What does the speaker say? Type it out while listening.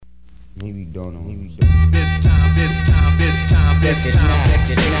Maybe don't know. This time, power. This time to build power.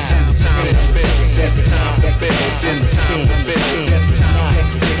 This time to build power. This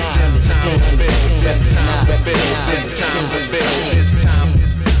time to build power.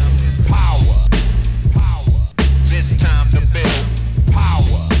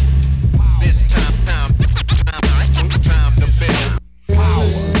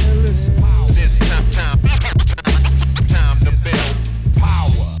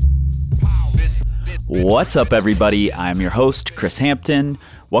 What's up, everybody? I'm your host, Chris Hampton.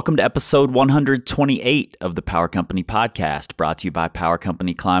 Welcome to episode 128 of the Power Company Podcast, brought to you by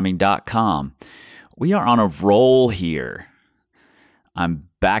PowerCompanyClimbing.com. We are on a roll here. I'm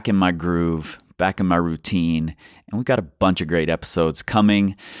back in my groove, back in my routine, and we've got a bunch of great episodes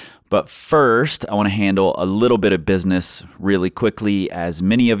coming. But first, I want to handle a little bit of business really quickly. As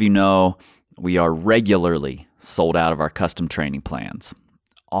many of you know, we are regularly sold out of our custom training plans.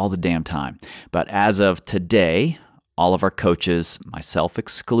 All the damn time. But as of today, all of our coaches, myself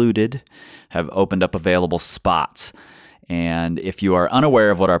excluded, have opened up available spots. And if you are unaware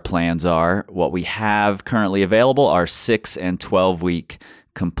of what our plans are, what we have currently available are 6 and 12-week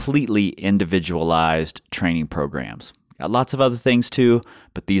completely individualized training programs. Got lots of other things too,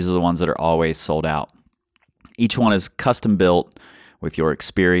 but these are the ones that are always sold out. Each one is custom built with your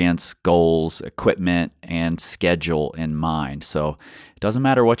experience, goals, equipment, and schedule in mind. So it doesn't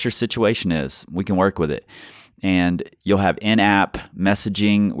matter what your situation is, we can work with it. And you'll have in-app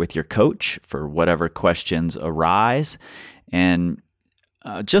messaging with your coach for whatever questions arise. And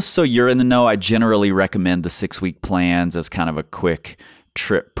just so you're in the know, I generally recommend the 6-week plans as kind of a quick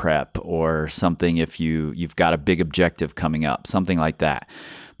trip prep or something if you've got a big objective coming up, something like that.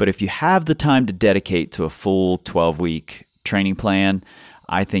 But if you have the time to dedicate to a full 12-week training plan,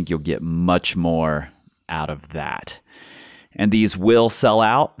 I think you'll get much more out of that. And these will sell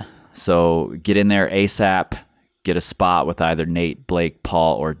out, so get in there ASAP, get a spot with either Nate, Blake,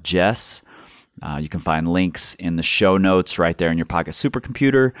 Paul, or Jess. You can find links in the show notes right there in your pocket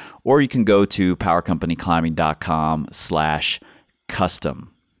supercomputer, or you can go to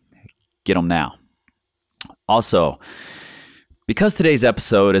powercompanyclimbing.com/custom. Get them now. Also, because today's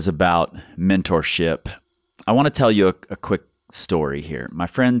episode is about mentorship, I want to tell you a quick story here. My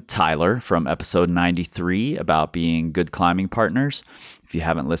friend Tyler from episode 93 about being good climbing partners. If you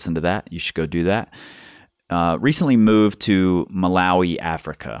haven't listened to that, you should go do that. Recently moved to Malawi,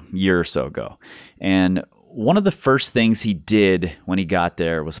 Africa, a year or so ago. And one of the first things he did when he got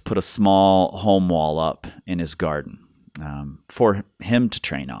there was put a small home wall up in his garden for him to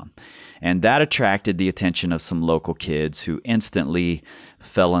train on. And that attracted the attention of some local kids who instantly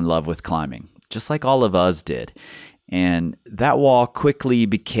fell in love with climbing, just like all of us did. And that wall quickly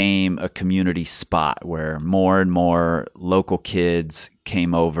became a community spot where more and more local kids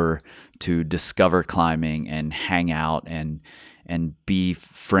came over to discover climbing and hang out and be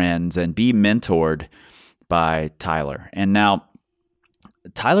friends and be mentored by Tyler. And now,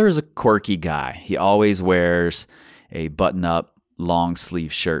 Tyler is a quirky guy. He always wears a button-up,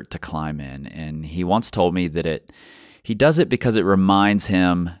 long-sleeve shirt to climb in. And he once told me that he does it because it reminds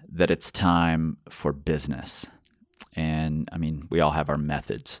him that it's time for business. And I mean, we all have our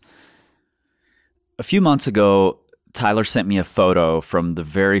methods. A few months ago, Tyler sent me a photo from the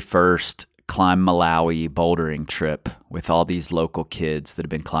very first Climb Malawi bouldering trip with all these local kids that have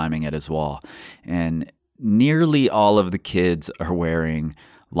been climbing at his wall. And nearly all of the kids are wearing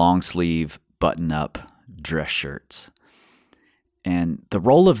long sleeve button-up dress shirts. And the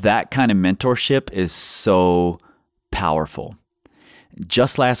role of that kind of mentorship is so powerful.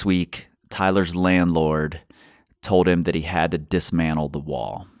 Just last week, Tyler's landlord told him that he had to dismantle the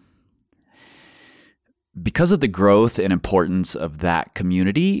wall. Because of the growth and importance of that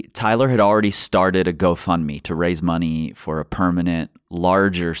community, Tyler had already started a GoFundMe to raise money for a permanent,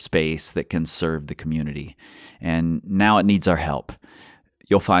 larger space that can serve the community. And now it needs our help.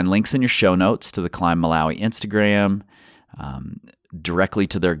 You'll find links in your show notes to the Climb Malawi Instagram, directly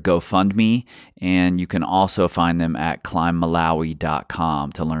to their GoFundMe, and you can also find them at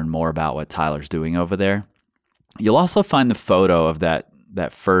climbbmalawi.com to learn more about what Tyler's doing over there. You'll also find the photo of that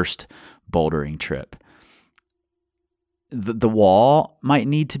first bouldering trip. The wall might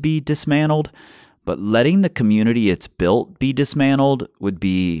need to be dismantled, but letting the community it's built be dismantled would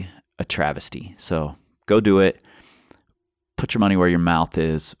be a travesty. So go do it. Put your money where your mouth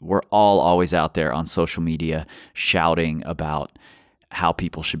is. We're all always out there on social media shouting about how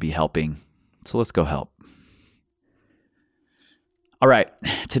people should be helping. So let's go help. All right,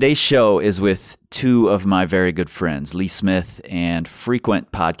 today's show is with two of my very good friends, Lee Smith and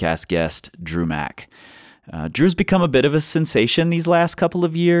frequent podcast guest, Drew Mack. Drew's become a bit of a sensation these last couple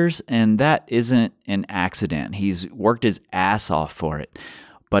of years, and that isn't an accident. He's worked his ass off for it,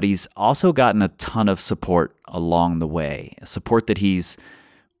 but he's also gotten a ton of support along the way, support that he's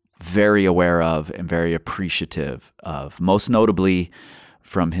very aware of and very appreciative of, most notably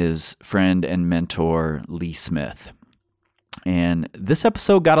from his friend and mentor, Lee Smith. And this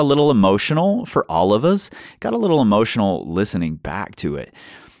episode got a little emotional for all of us, got a little emotional listening back to it.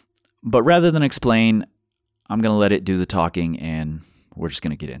 But rather than explain, I'm going to let it do the talking, and we're just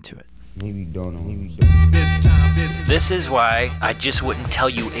going to get into it. This is why I just wouldn't tell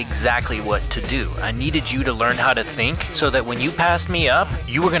you exactly what to do. I needed you to learn how to think so that when you passed me up,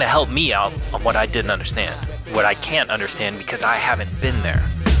 you were going to help me out on what I didn't understand, what I can't understand because I haven't been there.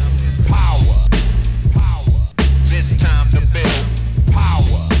 Power. This time to build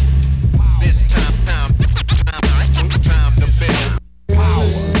power. This time to build power. This time to build.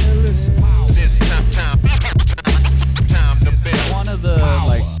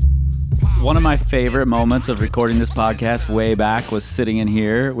 One of my favorite moments of recording this podcast way back was sitting in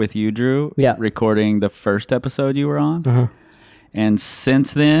here with you, Drew, recording the first episode you were on. Uh-huh. And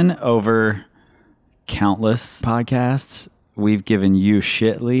since then, over countless podcasts, we've given you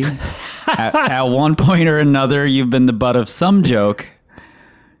shit, Lee. At one point or another, you've been the butt of some joke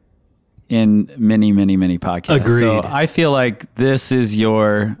in many, many, many podcasts. Agreed. So I feel like this is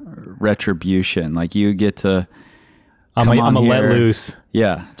your retribution. Like you get to I'm gonna let loose.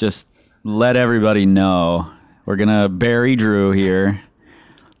 Yeah, just let everybody know. We're going to bury Drew here.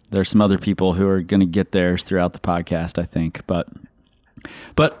 There's some other people who are going to get theirs throughout the podcast, I think. But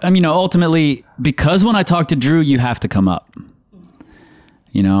ultimately, because when I talk to Drew, you have to come up.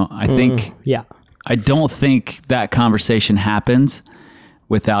 I think, I don't think that conversation happens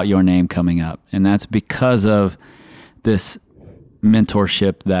without your name coming up. And that's because of this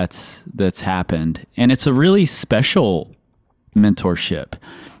mentorship that's happened. And it's a really special mentorship.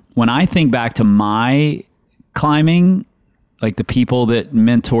 When I think back to my climbing, like the people that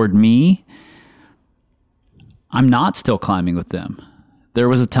mentored me, I'm not still climbing with them. There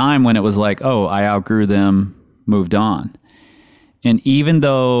was a time when it was like, oh, I outgrew them, moved on. And even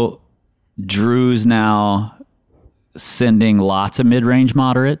though Drew's now sending lots of mid-range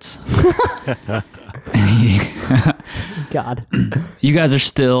moderates, God, you guys are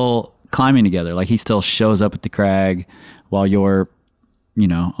still climbing together. Like he still shows up at the crag while you're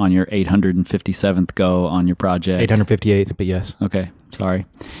on your 857th go on your project. 858th, but yes. Okay, sorry.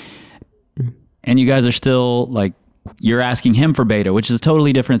 And you guys are still, like, you're asking him for beta, which is a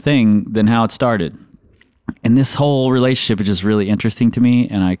totally different thing than how it started. And this whole relationship is just really interesting to me,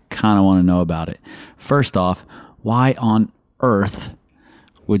 and I kind of want to know about it. First off, why on earth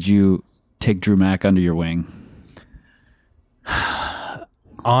would you take Drew Mack under your wing?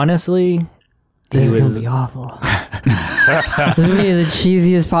 Honestly, this is going to be awful. This is going to be the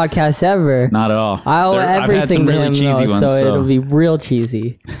cheesiest podcast ever. Not at all. I owe everything to him, cheesy though, ones, so it'll be real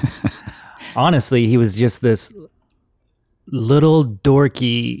cheesy. honestly, he was just this little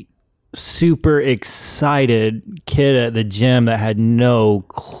dorky, super excited kid at the gym that had no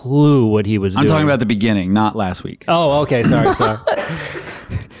clue what he was doing. I'm talking about the beginning, not last week. Oh, okay. Sorry.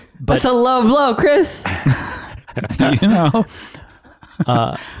 But that's a low blow, Chris.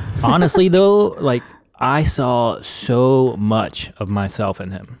 Honestly, though, like, I saw so much of myself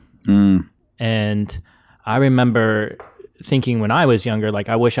in him. And I remember thinking when I was younger, like,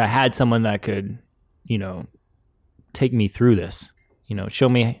 I wish I had someone that could, take me through this, show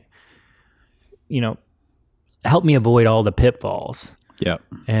me, help me avoid all the pitfalls. Yeah.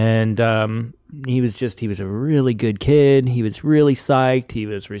 And he was a really good kid. He was really psyched. He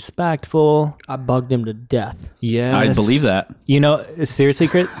was respectful. I bugged him to death. Yeah. I believe that. Seriously,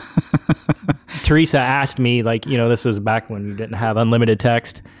 Chris? Teresa asked me, like, this was back when you didn't have unlimited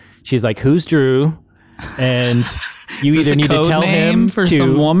text. She's like, "Who's Drew?" And you either need to tell him for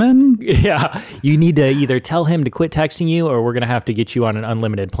some woman. Yeah. You need to either tell him to quit texting you, or we're going to have to get you on an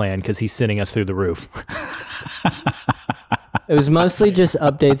unlimited plan because he's sending us through the roof. It was mostly just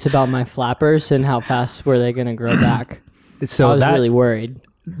updates about my flappers and how fast were they going to grow back. So I was really worried.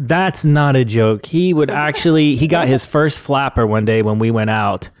 That's not a joke. He got his first flapper one day when we went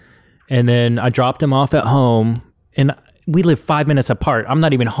out, and then I dropped him off at home, and we live 5 minutes apart. I'm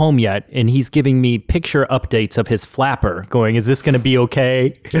not even home yet, and he's giving me picture updates of his flapper going, "Is this going to be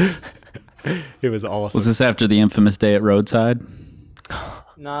okay?" It was awesome. Was this after the infamous day at Roadside?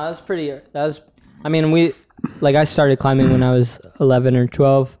 No, I started climbing when I was 11 or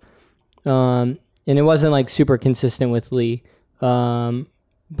 12. And it wasn't like super consistent with Lee.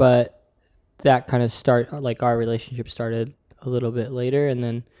 But that kind of our relationship started a little bit later, and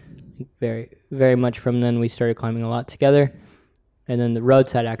then very, very much from then. We started climbing a lot together. And then the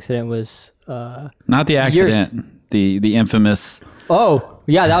roadside accident was Not the accident, the infamous. Oh,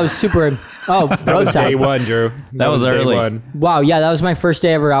 yeah, that was super. Oh, That was roadside. day one, Drew. That was day early. one. Wow, yeah, that was my first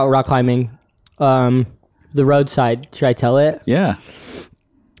day ever out rock climbing. The roadside. Should I tell it? Yeah.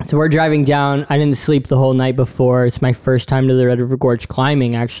 So we're driving down. I didn't sleep the whole night before. It's my first time to the Red River Gorge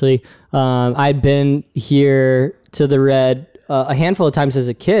climbing, actually. I'd been here to the Red a handful of times as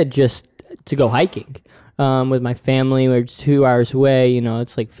a kid just to go hiking with my family. We're 2 hours away. You know,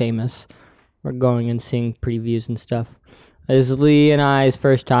 it's like famous. We're going and seeing pretty views and stuff. It was Lee and I's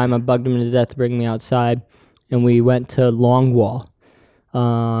first time. I bugged him to death to bring me outside. And we went to Longwall,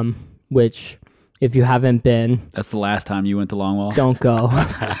 which... if you haven't been, That's the last time you went to Longwall. don't go.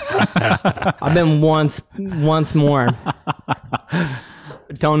 I've been once more.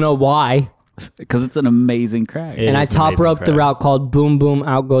 Don't know why. Because it's an amazing crag. It And I is top amazing roped the crag. route called Boom Boom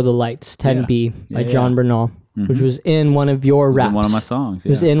Out Go the Lights 10B by Yeah, John yeah. Bernal, which was in one of your It was raps. in one of my songs. It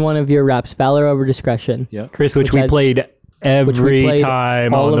was Yeah. in one of your raps, Valor Over Discretion. Yep. Chris, which Which we I- played every played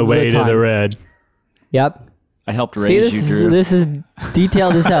time all on the of way the to the time. Red. Yep. I helped See, raise you, Drew. this is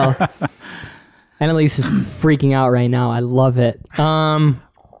detailed as hell. Annalise is freaking out right now. I love it.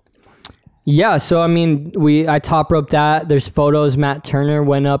 Yeah, so I mean, I top roped that. There's photos. Matt Turner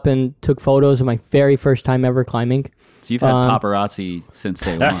went up and took photos of my very first time ever climbing. So you've had paparazzi since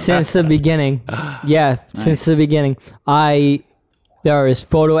day one. Since the beginning. Yeah, since the beginning. There is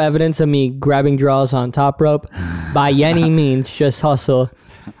photo evidence of me grabbing draws on top rope by any means, just hustle.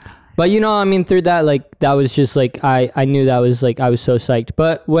 But, you know, I mean, through that, like, that was just, like, I knew that was, like, I was so psyched.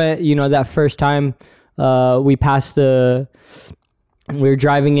 But when, you know, that first time we were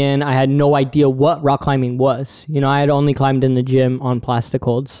driving in, I had no idea what rock climbing was. You know, I had only climbed in the gym on plastic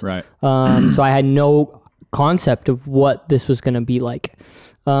holds. Right. So I had no concept of what this was going to be like.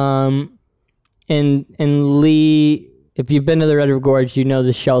 And Lee, if you've been to the Red River Gorge, you know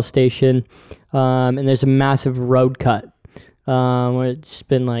the Shell Station. And there's a massive road cut where it's just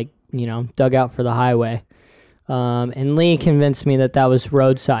been, like, you know, dug out for the highway. And Lee convinced me that was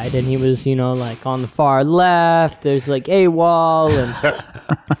roadside, and he was, you know, like on the far left, there's like a wall, and,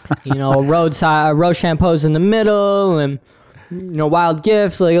 you know, roadside, Rochambeau's in the middle, and, you know, Wild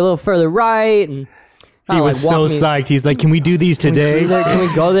Gifts like a little further right, and He was so psyched. He's like, "Can we do these today? Can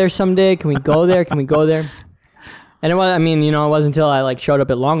we go there someday? Can we go there? Can we go there?" And it was, I mean, you know, it wasn't until I like showed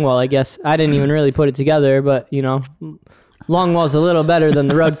up at Longwall, I guess. I didn't even really put it together, but, you know, Longwall's a little better than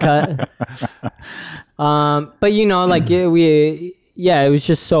the road cut. But, you know, like, it was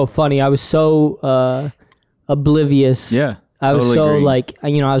just so funny. I was so oblivious. Yeah. I was totally so, agree. like,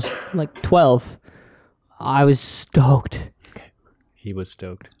 you know, I was like 12. I was stoked. He was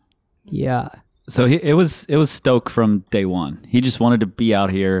stoked. Yeah. So it was stoke from day one. He just wanted to be out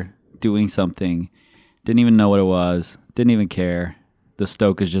here doing something. Didn't even know what it was. Didn't even care. The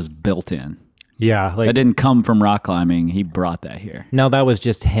stoke is just built in. Yeah, like That didn't come from rock climbing. He brought that here. no, that was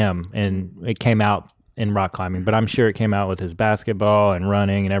just him, and it came out in rock climbing. But I'm sure it came out with his basketball and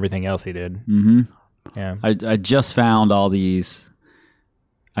running and everything else he did. Mm-hmm. Yeah, I just found all these.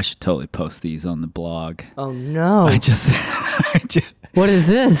 I should totally post these on the blog. Oh, no. I just What is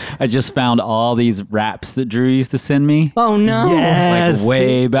this? I just found all these raps that Drew used to send me. Oh, no. Like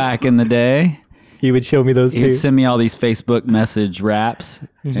way back in the day. he would show me those He'd too. send me all these Facebook message raps,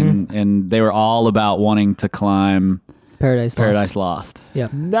 and they were all about wanting to climb Paradise Lost.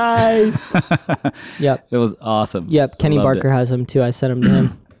 Yep. Nice. Yep. It was awesome. Yep. Kenny Loved Barker it. has them too. I sent them to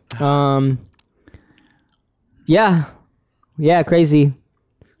him. Yeah. Yeah. Crazy.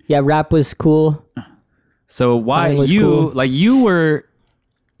 Yeah. Rap was cool. So why Climbing was you cool. like you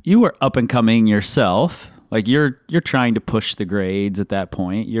were up and coming yourself? Like you're trying to push the grades at that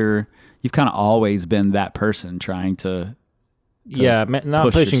point. You've kind of always been that person trying to Yeah, not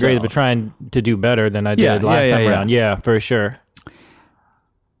push pushing grades, yourself. but trying to do better than I Yeah, did last yeah, time yeah. around. Yeah, for sure.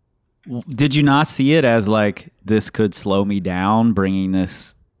 Did you not see it as like this could slow me down, bringing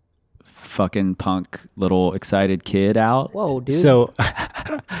this fucking punk little excited kid out? Whoa, dude. So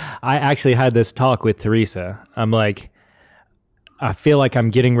I actually had this talk with Teresa. I'm like, I feel like I'm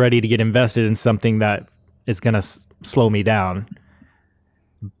getting ready to get invested in something that is going to slow me down.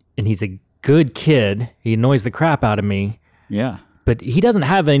 And he's a good kid. He annoys the crap out of me, Yeah. but he doesn't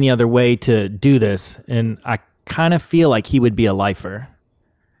have any other way to do this. And I kind of feel like he would be a lifer.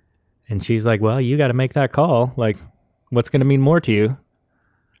 And she's like, well, you got to make that call. Like, what's going to mean more to you?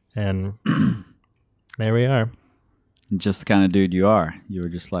 And there we are. Just the kind of dude you are. You were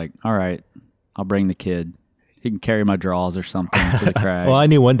just like, all right, I'll bring the kid. He can carry my draws or something to the crag. Well, I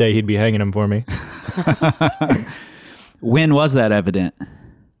knew one day he'd be hanging them for me. When was that evident?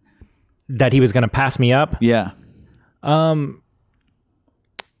 that he was going to pass me up. Yeah.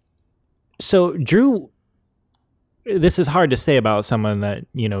 So Drew, this is hard to say about someone that,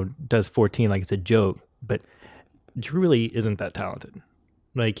 does 14 like it's a joke, but Drew really isn't that talented.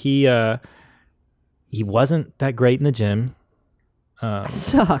 Like he wasn't that great in the gym. I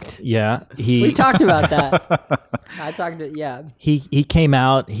sucked. Yeah. We talked about that. He came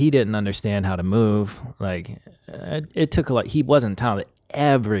out, he didn't understand how to move. Like it took a lot. He wasn't talented.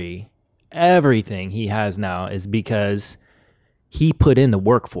 Everything he has now is because he put in the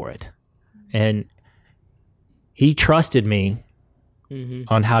work for it. And he trusted me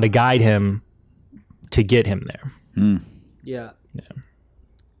on how to guide him to get him there. Yeah.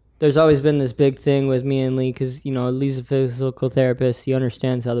 There's always been this big thing with me and Lee because, Lee's a physical therapist. He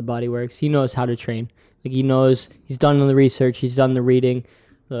understands how the body works. He knows how to train. Like he knows, he's done the research. He's done the reading.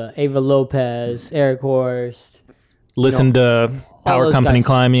 Ava Lopez, Eric Horst. Listen to Power Company guys.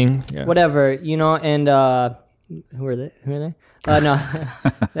 Climbing. Yeah. Whatever, and who are they? No.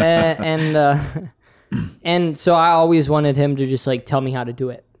 And so I always wanted him to just like tell me how to do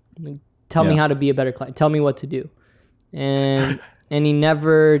it. Like, tell me how to be a better client. Tell me what to do. And he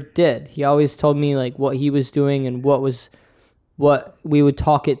never did. He always told me like what he was doing and what we would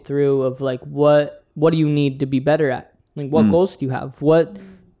talk it through of like what do you need to be better at? Like what goals do you have?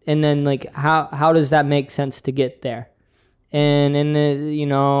 And then like how does that make sense to get there? And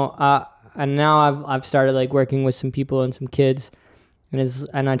and now I've started like working with some people and some kids,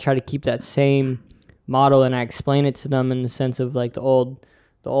 and I try to keep that same model, and I explain it to them in the sense of like the old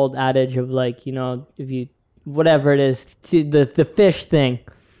adage of like, if you whatever it is, the fish thing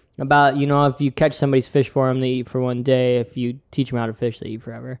about, if you catch somebody's fish for them, they eat for one day. If you teach them how to fish, they eat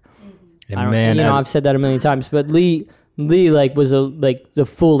forever. I've said that a million times, but Lee like was the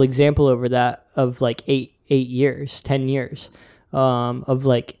full example over that of like 10 years of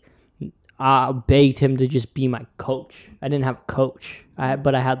like I begged him to just be my coach. I didn't have a coach,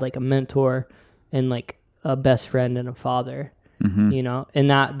 but I had like a mentor and like a best friend and a father, and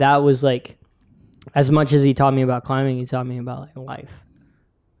that was like, as much as he taught me about climbing, he taught me about like life.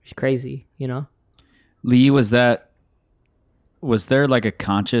 It's crazy, Lee, was there like a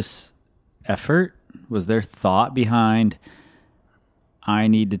conscious effort? Was there thought behind, I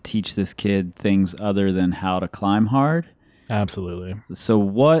need to teach this kid things other than how to climb hard? Absolutely. So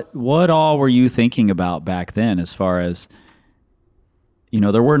what all were you thinking about back then as far as,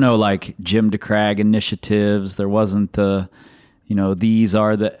 there were no like Jim DeCrag initiatives. There wasn't the, these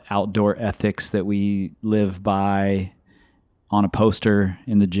are the outdoor ethics that we live by on a poster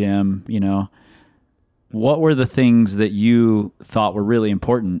in the gym, What were the things that you thought were really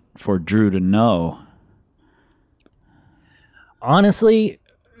important for Drew to know? Honestly,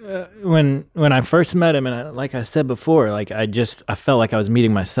 when I first met him, and like I said before, like I felt like I was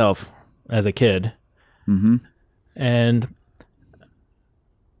meeting myself as a kid, and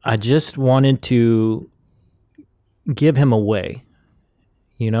I just wanted to give him a way,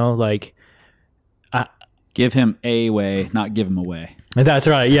 like give him a way, not give him away. That's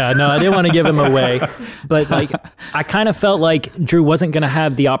right. Yeah, no, I didn't want to give him away, but like I kind of felt like Drew wasn't going to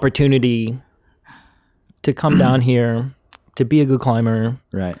have the opportunity to come down here to be a good climber.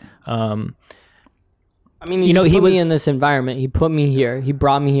 Right. I mean, he put me in this environment. He put me here. He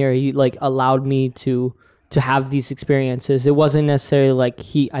brought me here. He like allowed me to have these experiences. It wasn't necessarily like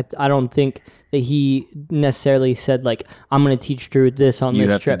I don't think that he necessarily said like, I'm going to teach Drew this on this trip.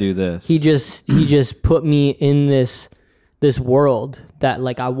 You have to do this. He just put me in this world that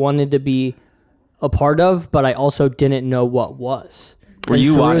like I wanted to be a part of, but I also didn't know what was. Were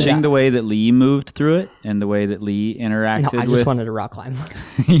you watching the way that Lee moved through it and the way that Lee interacted with? No, I just wanted to rock climb.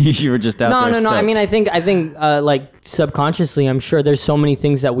 You were just out there. No. I mean, I think like subconsciously, I'm sure there's so many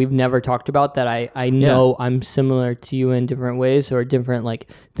things that we've never talked about that I know I'm similar to you in different ways, or different like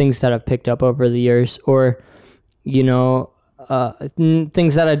things that I've picked up over the years, or things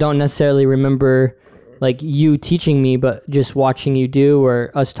that I don't necessarily remember, like you teaching me, but just watching you do, or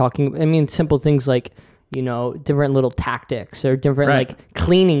us talking. I mean, simple things like, different little tactics, or different like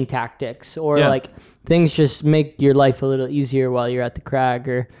cleaning tactics, or like things just make your life a little easier while you're at the crag,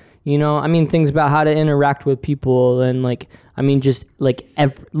 or, I mean, things about how to interact with people, and like, I mean, just like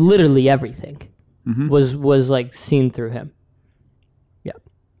literally everything was like seen through him. Yeah.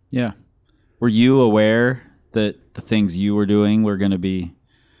 Yeah. Were you aware that the things you were doing were going to be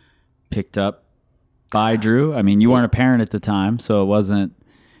picked up by Drew? I mean, you weren't a parent at the time, so it wasn't.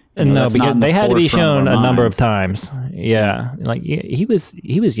 No, because they had to be shown a number of times. Yeah, like he was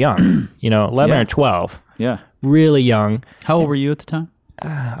young, 11 or 12. Yeah, really young. How old were you at the time?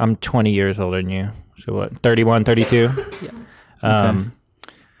 I'm 20 years older than you. So what? 31, 32. Yeah.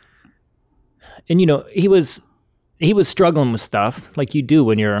 you know, he was struggling with stuff like you do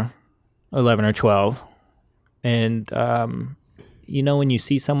when you're 11 or 12. And, you know, when you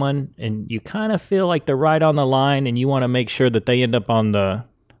see someone and you kind of feel like they're right on the line and you want to make sure that they end up on the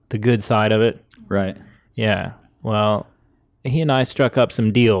good side of it. Right. Yeah. Well, he and I struck up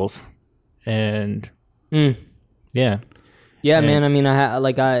some deals and yeah. Yeah, And- man. I mean,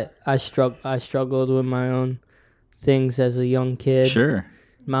 I struggled with my own things as a young kid. Sure.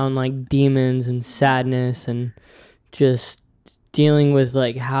 My own like demons and sadness and just dealing with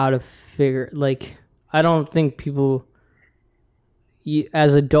like how to figure like I don't think people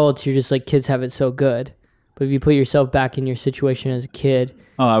as adults you're just like kids have it so good, but if you put yourself back in your situation as a kid,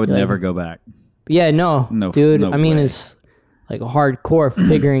 Oh, I would You're like- never go back. yeah, no, No, dude. no I mean, way. it's like hardcore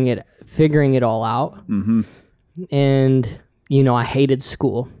figuring it all out. Mm-hmm. And you know, I hated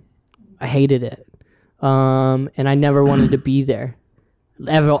school. I hated it, and I never wanted to be there,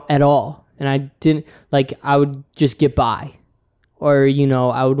 ever at all. And I didn't like. I would just get by, or you know,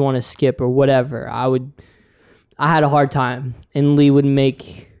 I would want to skip or whatever. I had a hard time, and Lee would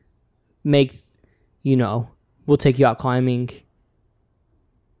make, you know, we'll take you out climbing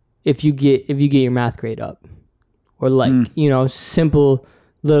if you get your math grade up, or like you know, simple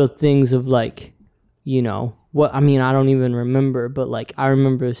little things of like, you know, what I mean. I don't even remember, but like I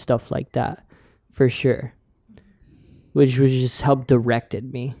remember stuff like that for sure, which was just help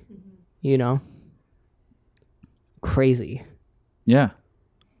directed me, you know. Crazy. Yeah.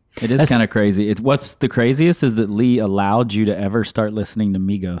 It is kind of crazy. It's what's the craziest is that Lee allowed you to ever start listening to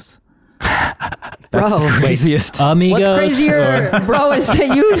Migos. That's Bro. the craziest. Amigos. What's crazier, bro, is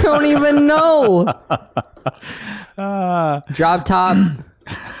that you don't even know. Drop top.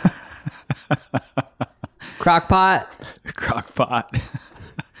 Crockpot. Crockpot.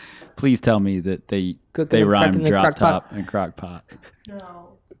 Please tell me that they Cooking and rhyme cracking the drop crock pot. top and crockpot.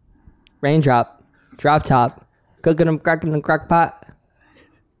 Raindrop. Drop top. Cooking them, cracking the crock pot.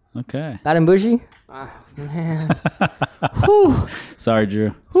 Okay. Bad and bougie? Oh, man. Whew. Sorry,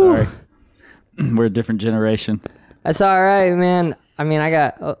 Drew. Sorry. We're a different generation. That's all right, man. I mean, I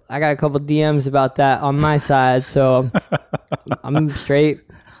got a couple DMs about that on my side, so I'm straight.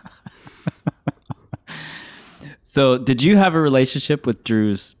 So, did you have a relationship with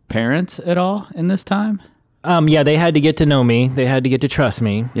Drew's parents at all in this time? Yeah, they had to get to know me. They had to get to trust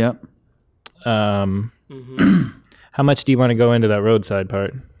me. Yep. How much do you want to go into that roadside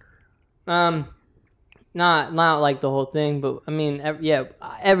part? Not like the whole thing, but I mean,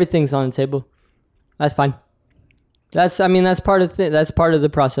 everything's on the table. That's fine. That's part of the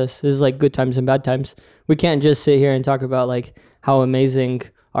process. This is like good times and bad times. We can't just sit here and talk about like how amazing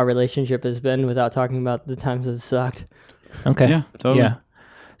our relationship has been without talking about the times that sucked. Okay. Yeah, totally. Yeah.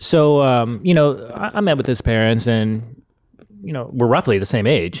 So, you know, I met with his parents and, you know, we're roughly the same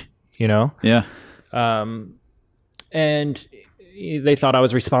age, you know? Yeah. And they thought I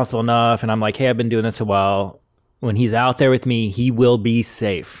was responsible enough. And I'm like, hey, I've been doing this a while. When he's out there with me, he will be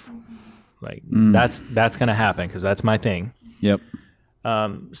safe. Like that's going to happen because that's my thing. Yep.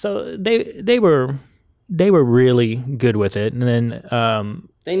 So they were really good with it. And then,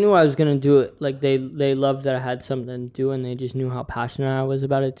 They knew I was gonna do it. Like they loved that I had something to do, and they just knew how passionate I was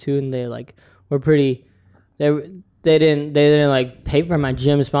about it too. And they like were pretty. They didn't like pay for my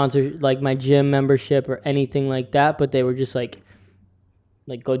gym sponsor, like my gym membership or anything like that. But they were just like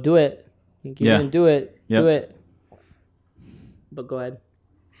go do it. Like, you're gonna do it. Yep. Do it. But go ahead.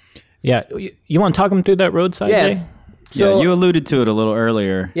 yeah, you want to talk them through that roadside day? So, yeah, you alluded to it a little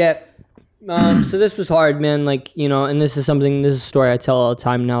earlier. Yeah. So this was hard, man. Like, you know, and this is a story I tell all the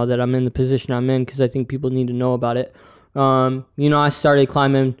time now that I'm in the position I'm in because I think people need to know about it. You know, I started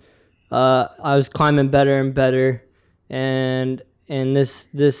climbing. I was climbing better and better, and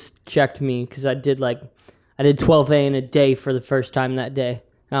this checked me because I did 12A in a day for the first time that day,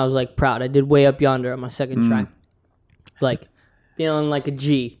 and I was like proud. I did way up yonder on my second try, like feeling like a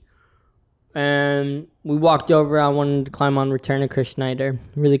G. And we walked over. I wanted to climb on Return to Chris Schneider.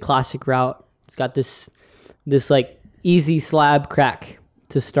 Really classic route. It's got this like easy slab crack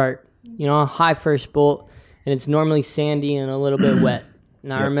to start. You know, a high first bolt, and it's normally sandy and a little bit wet.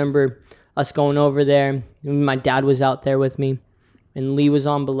 And I remember us going over there. My dad was out there with me, and Lee was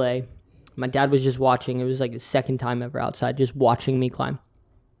on belay. My dad was just watching. It was like his second time ever outside, just watching me climb.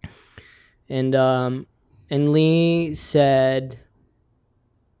 And Lee said,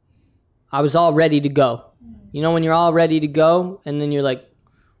 I was all ready to go. You know when you're all ready to go, and then you're like,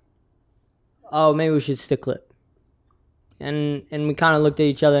 oh, maybe we should stick clip. And we kind of looked at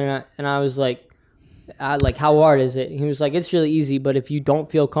each other, and I was like, how hard is it? He was like, it's really easy, but if you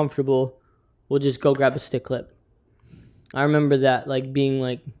don't feel comfortable, we'll just go grab a stick clip. I remember that, like, being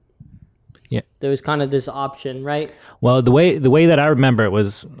like, Yeah. There was kind of this option, right? Well, the way that I remember it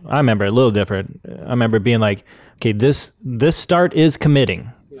was, I remember it a little different. I remember being like, okay, this start is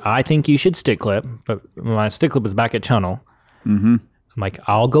committing. I think you should stick clip, but my stick clip was back at Channel. Mm-hmm. I'm like,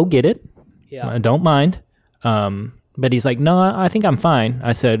 I'll go get it. Yeah. I don't mind. But he's like, no, I think I'm fine.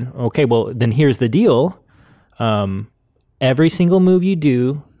 I said, okay, well, then here's the deal. Every single move you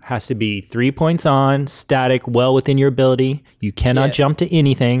do has to be 3 points on, static, well within your ability. You cannot jump to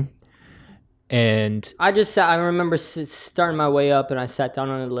anything. And I remember starting my way up, and I sat down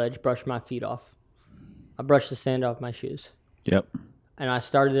on a ledge, brushed my feet off. I brushed the sand off my shoes. Yep. And I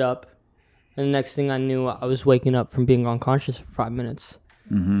started up, and the next thing I knew, I was waking up from being unconscious for 5 minutes.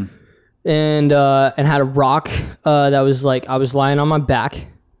 Mm-hmm. And had a rock that was like, I was lying on my back,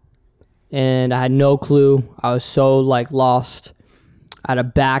 and I had no clue. I was so like lost. I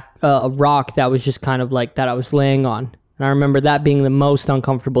had a rock that was just kind of like that I was laying on. And I remember that being the most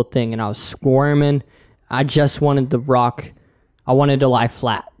uncomfortable thing, and I was squirming. I just wanted the rock. I wanted to lie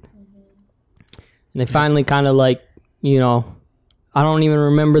flat. And they finally kind of like, I don't even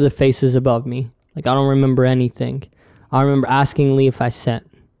remember the faces above me. Like, I don't remember anything. I remember asking Lee if I sent.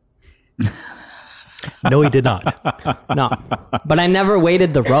 no, he did not. No. But I never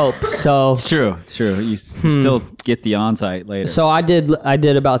weighted the rope, so... It's true. You still get the onsite later. So I did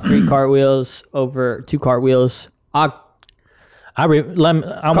about 3 cartwheels over 2 cartwheels. I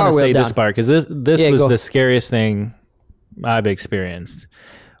want to say this part, because this was the scariest thing I've experienced.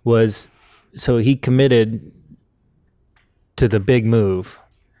 So he committed to the big move,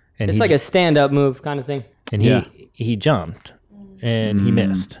 and it's like a stand-up move kind of thing. And he jumped, and he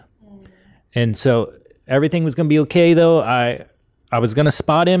missed, and so everything was gonna be okay. Though I was gonna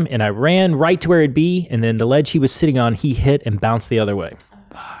spot him, and I ran right to where it'd be, and then the ledge he was sitting on, he hit and bounced the other way.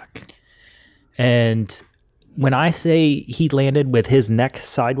 Fuck. And when I say he landed with his neck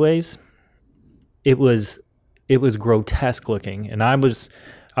sideways, it was grotesque looking, and I was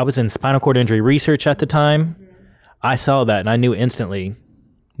in spinal cord injury research at the time. I saw that, and I knew instantly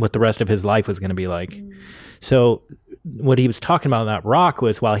what the rest of his life was going to be like. So what he was talking about on that rock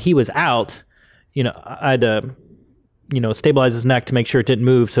was, while he was out, I had to, stabilize his neck to make sure it didn't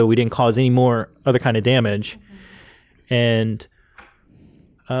move, so we didn't cause any more other kind of damage. And,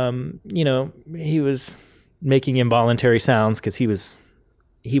 he was making involuntary sounds because he was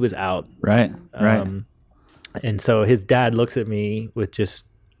out. Right. And so his dad looks at me with just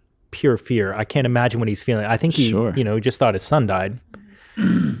pure fear. I can't imagine what he's feeling. I think he, just thought his son died.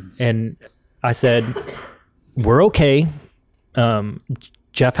 And I said, we're okay.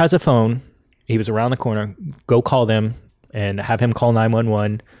 Jeff has a phone. He was around the corner. Go call them and have him call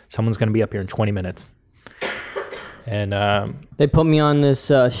 911. Someone's going to be up here in 20 minutes. And they put me on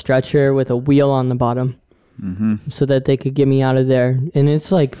this stretcher with a wheel on the bottom, so that they could get me out of there. And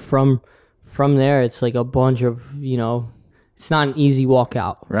it's like from there, it's like a bunch of, it's not an easy walk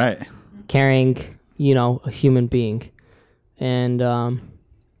out. Right. Carrying, a human being. And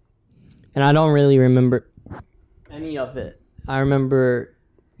I don't really remember any of it. I remember,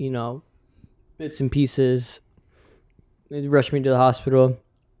 bits and pieces. They rushed me to the hospital,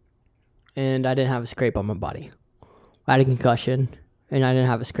 and I didn't have a scrape on my body. I had a concussion, and I didn't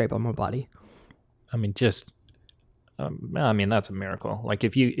have a scrape on my body. I mean, that's a miracle. Like,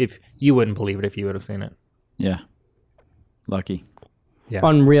 if you wouldn't believe it if you would have seen it. Yeah. Lucky. Yeah.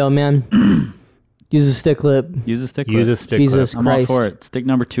 Unreal, man. Use a stick clip. Use a stick clip. Jesus Christ. I'm all for it. Stick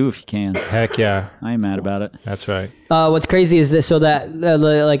number 2 if you can. Heck yeah. I ain't mad about it. That's right. What's crazy is this, so that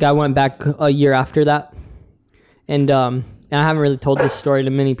like I went back a year after that, and I haven't really told this story to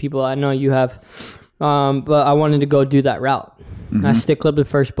many people. I know you have, but I wanted to go do that route. I stick clipped the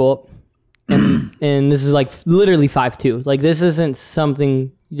first bolt, and this is like literally 5.2. Like, this isn't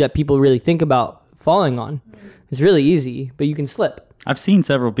something that people really think about falling on. It's really easy, but you can slip. I've seen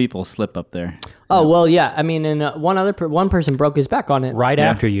several people slip up there. Oh, well, yeah. I mean, and one person broke his back on it. Right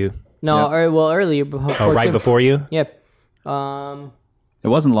after you. No, earlier. Right before you? Yep. It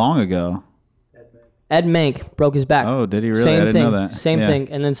wasn't long ago. Ed Mank broke his back. Oh, did he really? Same I didn't thing. know that. Same thing.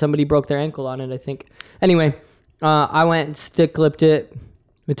 And then somebody broke their ankle on it, I think. Anyway, I went and stick clipped it.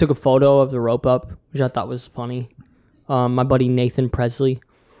 We took a photo of the rope up, which I thought was funny. My buddy Nathan Presley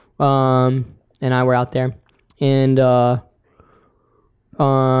and I were out there. And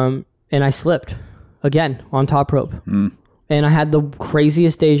I slipped again on top rope. And I had the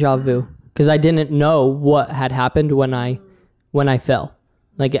craziest deja vu because I didn't know what had happened when I fell,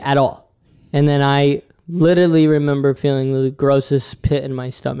 like, at all. And then I literally remember feeling the grossest pit in my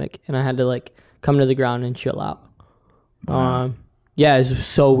stomach, and I had to like come to the ground and chill out. Wow. Yeah, it was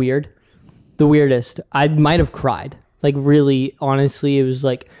so weird. The weirdest. I might have cried. Like, really, honestly, it was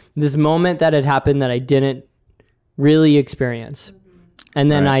like this moment that had happened that I didn't really experience.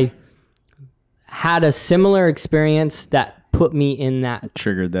 And then I had a similar experience that put me in that.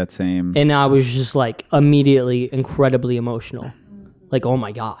 Triggered that same. And I was just like immediately incredibly emotional. Like, oh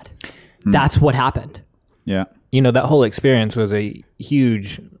my God, that's what happened. Yeah. You know, that whole experience was a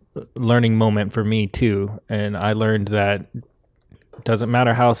huge learning moment for me too. And I learned that it doesn't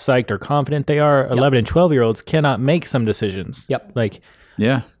matter how psyched or confident they are, 11 and 12-year-olds cannot make some decisions. Yep. Like,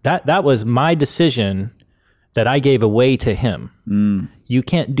 Yeah. that was my decision that I gave away to him. You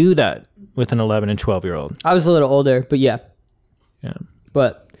can't do that with an 11 and 12-year-old. I was a little older, but yeah.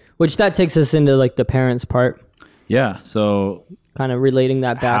 But which that takes us into like the parents part, Yeah. So kind of relating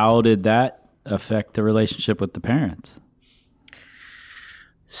that back. how did that affect the relationship with the parents?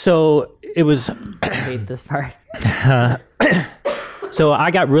 So it was, I hate this part. so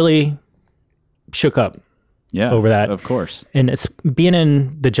I got really shook up Yeah. over that. Of course. And it's being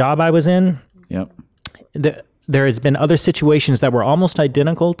in the job I was in, Yep. there has been other situations that were almost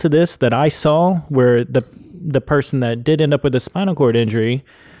identical to this that I saw where the person that did end up with a spinal cord injury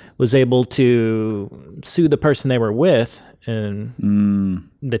was able to sue the person they were with, and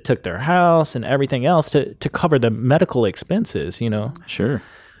they took their house and everything else to cover the medical expenses, you know. Sure.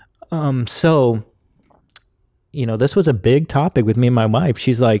 So, you know, this was a big topic with me and my wife.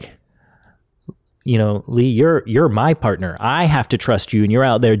 She's like, you know, Lee, you're my partner. I have to trust you, and you're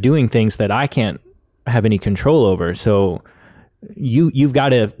out there doing things that I can't have any control over. So you've got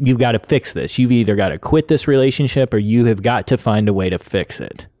to fix this. You've either got to quit this relationship or you have got to find a way to fix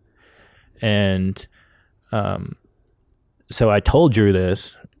it. And so I told Drew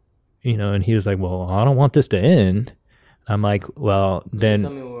this, you know, and he was like, well, I don't want this to end. I'm like, well, then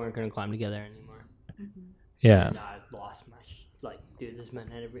Tell me we weren't going to climb together anymore. yeah. And I lost my like, dude, this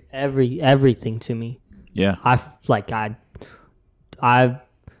meant everything to me. Yeah. I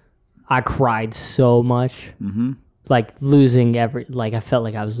cried so much. Mm-hmm. Like losing I felt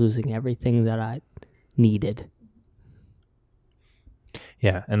like I was losing everything that I needed.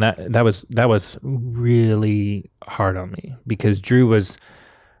 Yeah, and that was really hard on me because Drew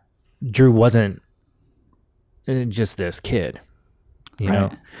wasn't just this kid, you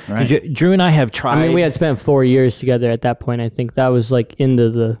know. Right. Drew and I have tried. I mean, we had spent 4 years together at that point. I think that was like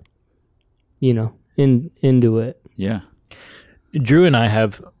into the, you know, into it. Yeah. Drew and I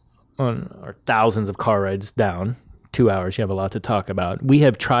have on our thousands of car rides down, 2 hours. You have a lot to talk about. We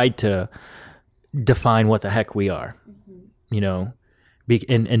have tried to define what the heck we are, you know.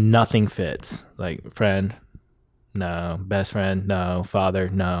 And nothing fits. Like friend, no. Best friend, no. Father,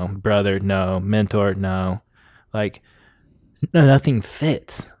 no. Brother, no. Mentor, no. Like nothing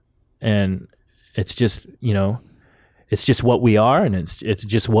fits. And it's just, you know, it's just what we are, and it's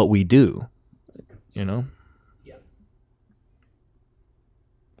just what we do, you know.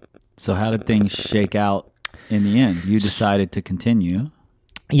 So how did things shake out in the end? You decided to continue.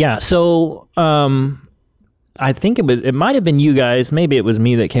 Yeah. So I think it might have been you guys. Maybe it was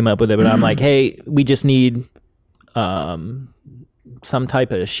me that came up with it, but I'm like, hey, we just need some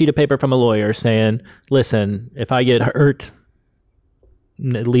type of sheet of paper from a lawyer saying, listen, if I get hurt,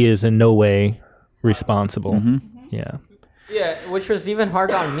 Leah is in no way responsible. Mm-hmm. Yeah. Yeah, which was even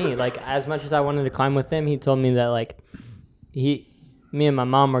hard on me. Like, as much as I wanted to climb with him, he told me that, like, me and my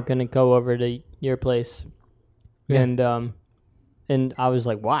mom were going to go over to your place. Yeah. And I was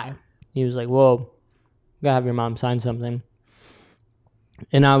like, why? He was like, well, you gotta have your mom sign something.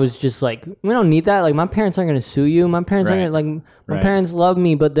 And I was just like, we don't need that. Like, my parents aren't gonna sue you. My parents aren't gonna, like, my parents love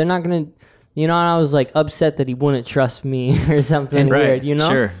me, but they're not gonna, you know. And I was like upset that he wouldn't trust me or something weird, you know.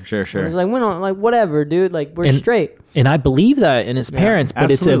 Sure. I was like, we don't, like, whatever, dude. Like, we're straight. And I believe that in his parents, but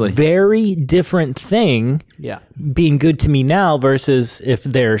absolutely. it's a very different thing. Yeah. Being good to me now versus if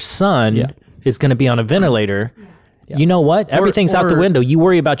their son is going to be on a ventilator. Yeah. You know what? Everything's out the window. You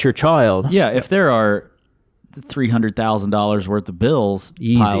worry about your child. Yeah. If there are $300,000 worth of bills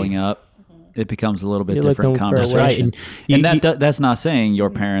piling up, it becomes a little bit different conversation. Right. And that's not saying your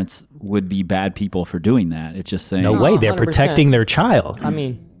parents would be bad people for doing that. It's just saying no way, they're 100%. protecting their child. I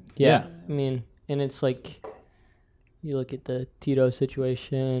mean, yeah. I mean, and it's like, you look at the Tito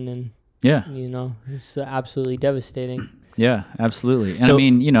situation, and you know, it's absolutely devastating. Yeah, absolutely. And I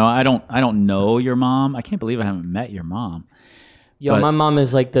mean, you know, I don't know your mom. I can't believe I haven't met your mom. Yo, my mom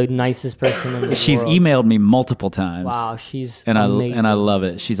is like the nicest person in the She's world. emailed me multiple times. Wow, she's amazing. I love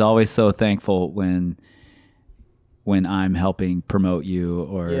it. She's always so thankful when I'm helping promote you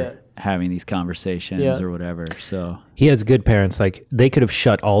or having these conversations or whatever. So he has good parents. Like, they could have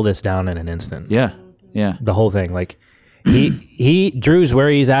shut all this down in an instant. Yeah. The whole thing. Like, Drew's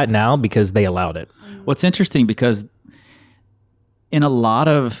where he's at now because they allowed it. What's interesting, because in a lot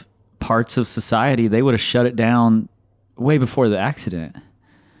of parts of society, they would have shut it down way before the accident.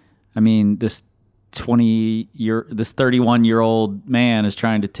 I mean, this 31-year-old man is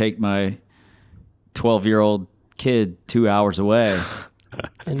trying to take my 12-year-old kid 2 hours away.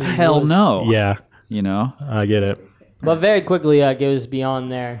 Hell no. Yeah. You know? I get it. But very quickly, it was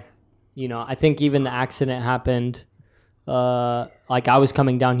beyond there. You know, I think even the accident happened, like I was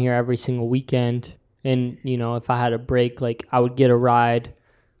coming down here every single weekend. And, you know, if I had a break, like I would get a ride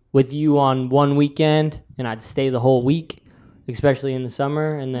with you on one weekend and I'd stay the whole week, especially in the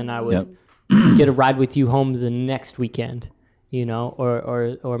summer. And then I would get a ride with you home the next weekend, you know,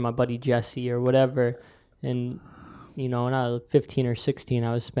 or my buddy Jesse or whatever. And, you know, when I was 15 or 16,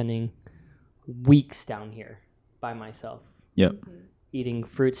 I was spending weeks down here by myself. Yep. Eating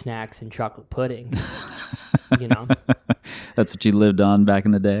fruit snacks and chocolate pudding. You know, that's what you lived on back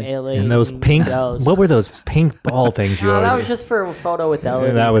in the day. And those pink, what were those pink ball things you that always was just for a photo with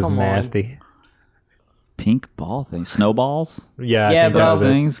Ellie. That was Come nasty. Pink ball things, snowballs. Yeah, Yeah, I think bro. that was Those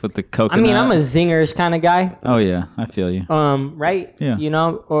it. things with the coconut. I mean, I'm a zingers kind of guy. Oh yeah, I feel you. Right? Yeah. You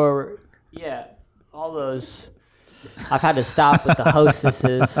know, or all those. I've had to stop with the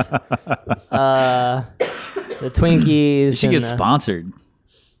hostesses, the Twinkies. You should and get sponsored. You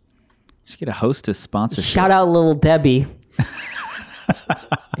should get a hostess sponsorship. Shout out Little Debbie.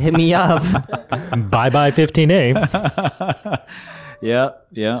 Hit me up. Bye 15A.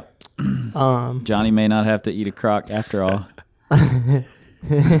 Yeah. Johnny may not have to eat a crock after all.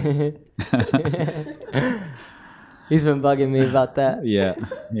 He's been bugging me about that. Yeah,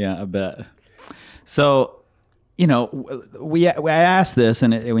 I bet. So, you know, I asked this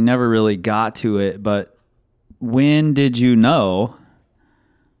and we never really got to it, but when did you know,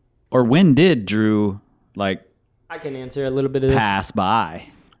 or when did Drew like I can answer a little bit of this. pass by?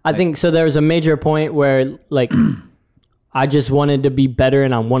 I think so. There was a major point where like I just wanted to be better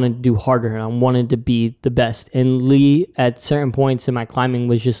and I wanted to do harder and I wanted to be the best. And Lee at certain points in my climbing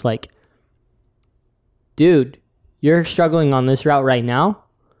was just like, dude, you're struggling on this route right now,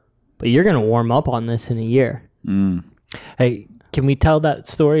 but you're going to warm up on this in a year. Hey, can we tell that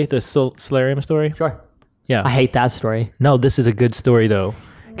story, the solarium story? Sure. Yeah. I hate that story. No, this is a good story, though,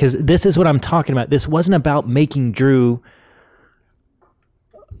 because this is what I'm talking about. This wasn't about making Drew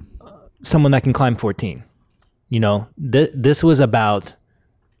someone that can climb 14. You know, this was about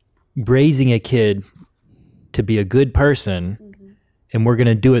raising a kid to be a good person, and we're going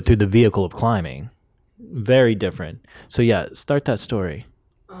to do it through the vehicle of climbing. Very different. So, yeah, start that story.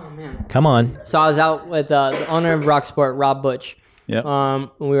 Oh, man. Come on. So I was out with the owner of Rocksport, Rob Butch. Yep.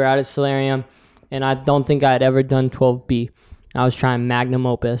 When we were out at Solarium, and I don't think I had ever done 12B. I was trying magnum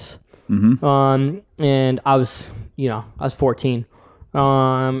opus. And I was 14.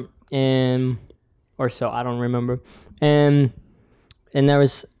 And or so, I don't remember. And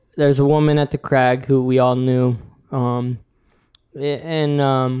there's a woman at the crag who we all knew. And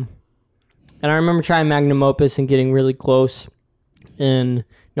I remember trying magnum opus and getting really close and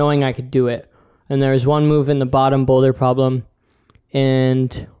knowing I could do it. And there was one move in the bottom boulder problem,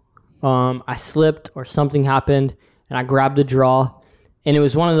 and I slipped or something happened, and I grabbed the draw, and it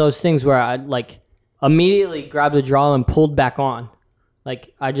was one of those things where I like immediately grabbed the draw and pulled back on.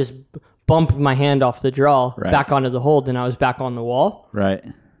 Like I just bumped my hand off the draw back onto the hold, and I was back on the wall. Right.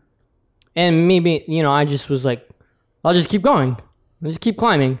 And maybe, I just was like, I'll just keep going. I'll just keep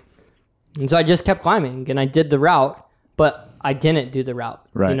climbing. And so I just kept climbing, and I did the route, but I didn't do the route,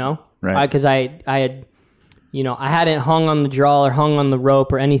 Right. Right. Because I had, I hadn't hung on the draw or hung on the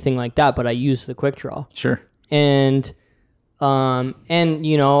rope or anything like that, but I used the quick draw. Sure. And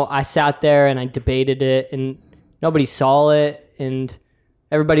I sat there and I debated it, and nobody saw it, and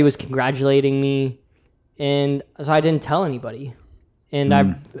everybody was congratulating me, and so I didn't tell anybody, and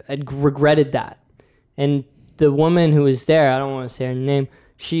I regretted that. And the woman who was there, I don't want to say her name,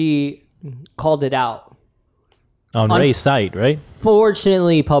 she called it out. On Ray's site, right?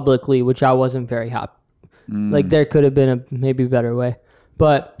 Fortunately, publicly, which I wasn't very happy. Like, there could have been a maybe better way.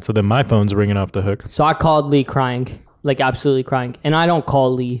 But So then my phone's ringing off the hook. so I called Lee crying, like absolutely crying. And I don't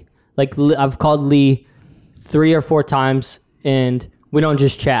call Lee. Like, I've called Lee 3 or 4 times, and we don't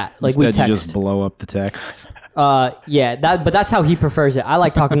just chat. Like, we Instead, text. you just blow up the texts. But that's how he prefers it. I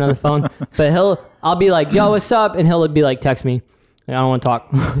like talking on the phone, but I'll be like, yo, what's up? And he'll be like, text me. Like, I don't want to talk.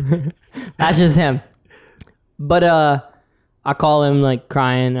 That's just him. But I call him like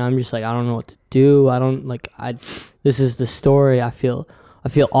crying. And I'm just like, I don't know what to do. This is the story. I feel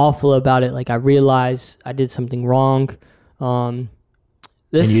awful about it. Like, I realize I did something wrong.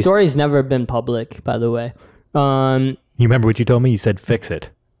 This story's never been public, by the way. You remember what you told me? You said fix it.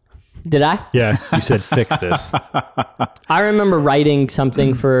 Did I? Yeah, you said fix this. I remember writing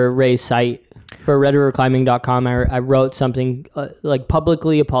something for Ray's site for redriverclimbing.com. I wrote something like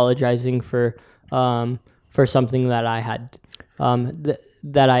publicly apologizing for something that I had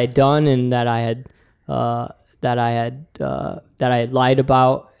that I had done and that I had lied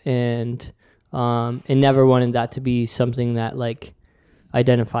about, and never wanted that to be something that like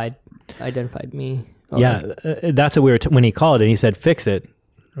identified me. Yeah, that's what we were when he called and he said fix it.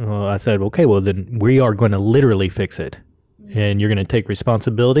 Well, I said, okay, well then we are going to literally fix it, and you're going to take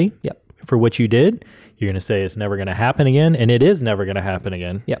responsibility. Yep. For what you did. You're going to say it's never going to happen again, and it is never going to happen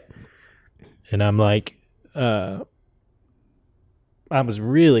again. Yep. And I'm like, I was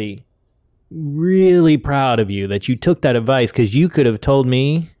really, really proud of you that you took that advice, because you could have told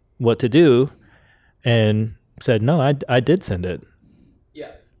me what to do and said, no, I did send it.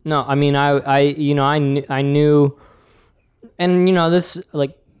 Yeah. No, I mean, I knew, and this,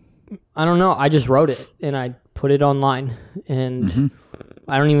 like, I don't know, I just wrote it and I put it online, and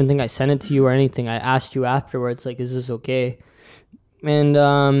I don't even think I sent it to you or anything. I asked you afterwards, like, is this okay?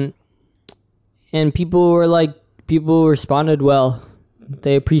 And people responded well.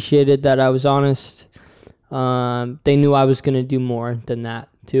 They appreciated that I was honest. They knew I was going to do more than that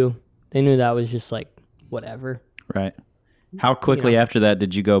too. They knew that was just like, whatever. Right. How quickly after that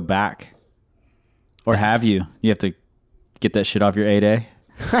did you go back? Or have you? You have to get that shit off your 8A?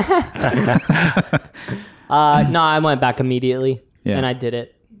 No, I went back immediately. Yeah. And I did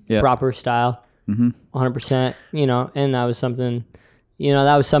it proper style, 100%, and that was something,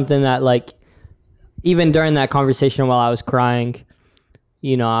 that like, even during that conversation while I was crying,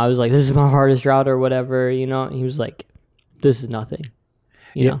 I was like, this is my hardest route or whatever, he was like, this is nothing,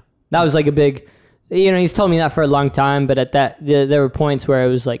 that was like a big, he's told me that for a long time, but at that, there were points where it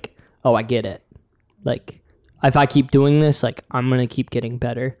was like, oh, I get it. Like, if I keep doing this, like, I'm going to keep getting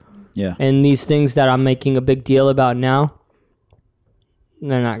better. Yeah. And these things that I'm making a big deal about now,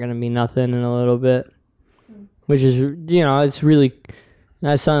 they're not going to be nothing in a little bit, which is, it's really,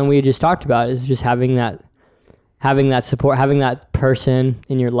 that's something we just talked about, is just having that support, having that person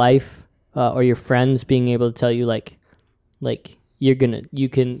in your life, or your friends being able to tell you like you're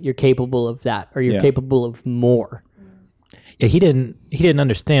capable of that, or you're capable of more. Yeah. He didn't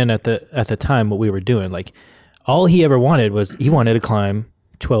understand at the time what we were doing. Like, all he ever wanted was, he wanted to climb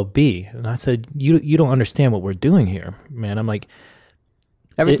 12B. And I said, you don't understand what we're doing here, man. I'm like,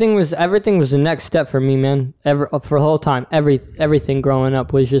 everything was the next step for me, man. For the whole time, everything growing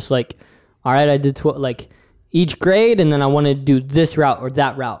up was just like, all right, I did like each grade, and then I wanted to do this route or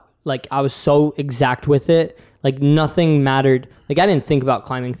that route. Like, I was so exact with it. Like, nothing mattered. Like, I didn't think about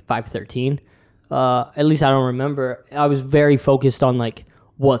climbing 513. At least I don't remember. I was very focused on like,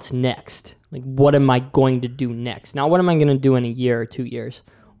 what's next? Like, what am I going to do next? Now, what am I going to do in a year or 2 years?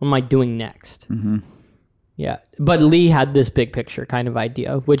 What am I doing next? Mm-hmm. Yeah. But Lee had this big picture kind of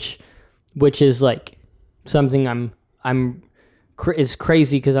idea, which is like something is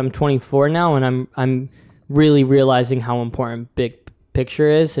crazy, because I'm 24 now, and I'm really realizing how important big picture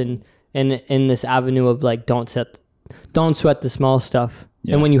is, and in this avenue of like, don't sweat the small stuff.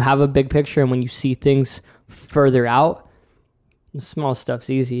 Yeah. And when you have a big picture, and when you see things further out, the small stuff's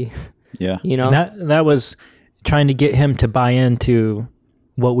easy. Yeah. And that was trying to get him to buy into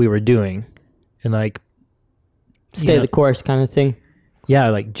what we were doing, and like, stay the course kind of thing. Yeah,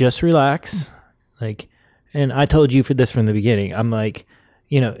 like, just relax. Like, and I told you for this from the beginning. I'm like,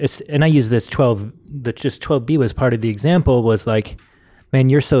 and I use this 12B was part of the example, was like, man,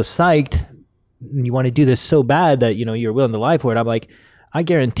 you're so psyched, and you want to do this so bad that, you're willing to lie for it. I'm like, I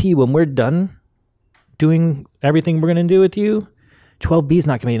guarantee when we're done doing everything we're going to do with you, 12B is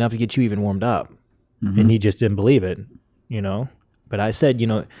not going to be enough to get you even warmed up. Mm-hmm. And he just didn't believe it, But I said,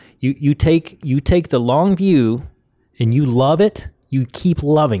 you take the long view, and you love it, you keep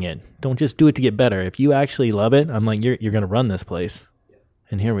loving it. Don't just do it to get better. If you actually love it, I'm like, you're going to run this place.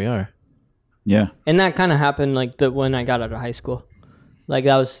 And here we are. Yeah. And that kind of happened like when I got out of high school. Like,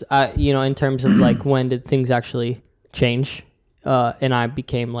 that was, in terms of like, when did things actually change? And I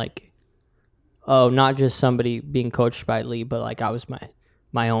became like, not just somebody being coached by Lee, but like, I was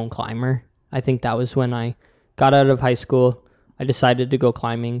my own climber. I think that was when I got out of high school. I decided to go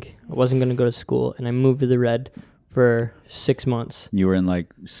climbing. I wasn't going to go to school, and I moved to the Red for 6 months. You were in like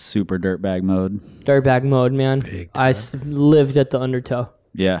super dirtbag mode? Dirtbag mode, man. I lived at the undertow.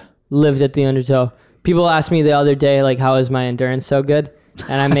 Yeah. Lived at the undertow. People asked me the other day, like, how is my endurance so good?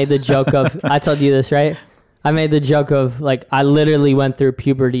 And I made the joke of, I told you this, right? I made the joke of, like, I literally went through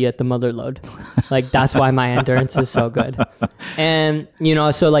puberty at the mother load. Like, that's why my endurance is so good. And,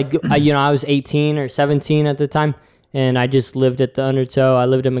 so, like, I was 18 or 17 at the time. and I just lived at the Undertow. I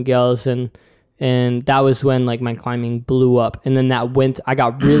lived at Miguel's, and that was when like my climbing blew up. And then that went, I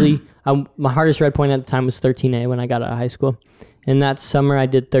got really, my hardest red point at the time was 13A when I got out of high school. And that summer I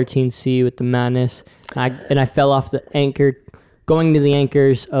did 13C with the Madness, and I fell off the anchor, going to the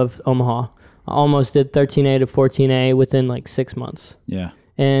anchors of Omaha. I almost did 13A to 14A within like 6 months. Yeah.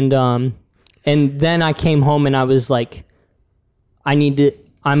 And then I came home and I was like,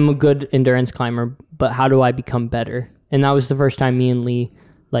 I'm a good endurance climber, but how do I become better? And that was the first time me and Lee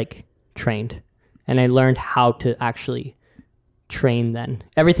like trained, and I learned how to actually train then.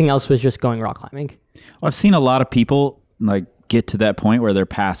 Everything else was just going rock climbing. Well, I've seen a lot of people like get to that point where they're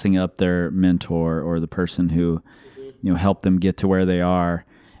passing up their mentor or the person who, helped them get to where they are.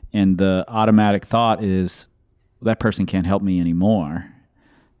 And the automatic thought is, that person can't help me anymore.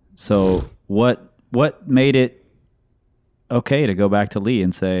 So what made it okay to go back to Lee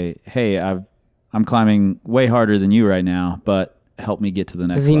and say, hey, I'm climbing way harder than you right now, but help me get to the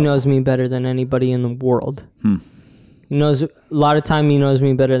next level? Because he knows me better than anybody in the world. He knows, a lot of time he knows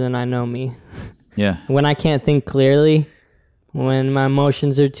me better than I know me. Yeah. When I can't think clearly, when my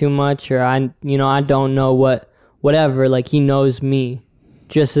emotions are too much, or I don't know whatever, like he knows me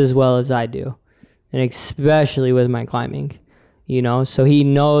just as well as I do. And especially with my climbing, so he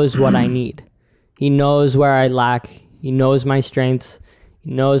knows what I need. He knows where I lack. He knows my strengths.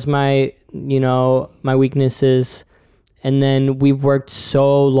 He knows my weaknesses. And then we've worked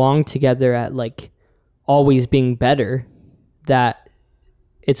so long together at like always being better that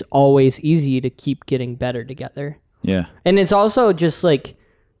it's always easy to keep getting better together. Yeah. And it's also just like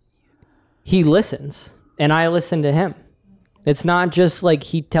he listens and I listen to him. It's not just like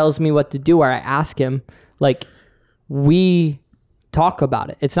he tells me what to do or I ask him. Like we talk about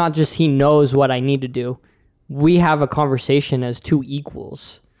it. It's not just he knows what I need to do. We have a conversation as two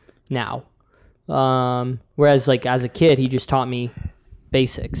equals now. Whereas like as a kid, he just taught me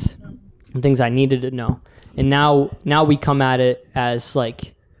basics and things I needed to know. And now we come at it as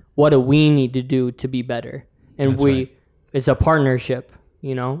like, what do we need to do to be better? And it's a partnership,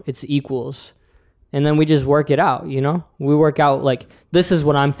 it's equals. And then we just work it out, we work out like, this is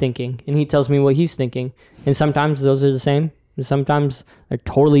what I'm thinking. And he tells me what he's thinking. And sometimes those are the same. And sometimes they're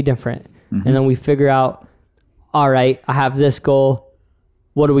totally different. Mm-hmm. And then we figure out, all right, I have this goal.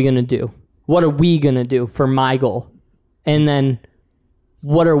 What are we going to do? What are we going to do for my goal? And then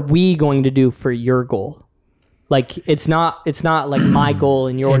what are we going to do for your goal? Like, it's not like my goal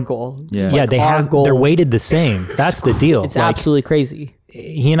and your goal. Yeah, like they're weighted the same. That's the deal. It's like, absolutely crazy.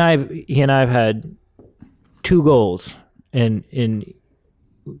 He and I have had two goals, and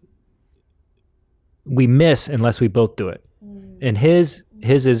we miss unless we both do it. And his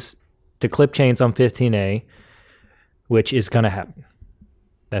is to clip chains on 15A, which is going to happen.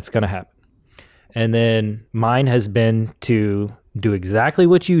 That's going to happen. And then mine has been to do exactly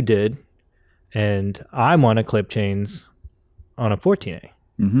what you did, and I want to clip chains on a 14A.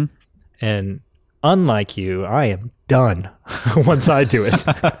 Mm-hmm. And unlike you, I am done once I do it.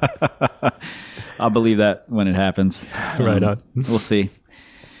 I'll believe that when it happens. Right on. We'll see.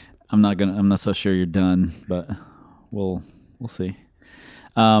 I'm not so sure you're done, but we'll see.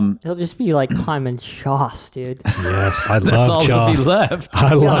 He'll just be like climbing Joss, dude. Yes, I That's love all Joss. that'll be left.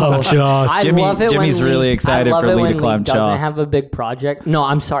 I love Joss. Jimmy's really excited for Lee to climb doesn't Joss. have a big project. No,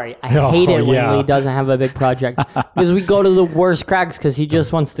 I'm sorry. I hate it when Lee doesn't have a big project because we go to the worst cracks because he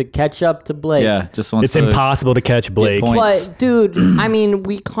just wants to catch up to Blake. Yeah, just wants It's to impossible to catch Blake. But dude, I mean,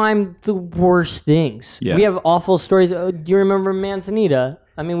 we climbed the worst things. Yeah. We have awful stories. Do you remember Manzanita?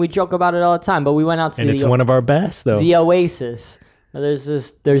 I mean, we joke about it all the time, but we went out to it's one of our best though. The Oasis. Now, there's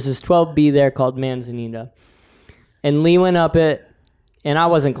this 12B there called Manzanita. And Lee went up it, and I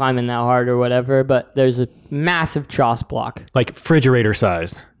wasn't climbing that hard or whatever, but there's a massive choss block. Like refrigerator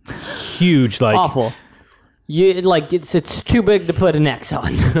sized. Huge, like awful. It's too big to put an X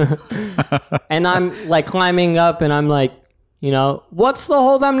on. And I'm like climbing up and I'm like, what's the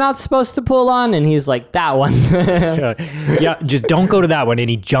hold I'm not supposed to pull on? And he's like, that one. yeah, just don't go to that one. And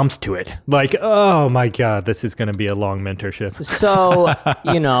he jumps to it. Like, oh my God, this is going to be a long mentorship. So,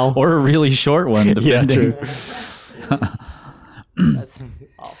 or a really short one, depending. Yeah, true. That's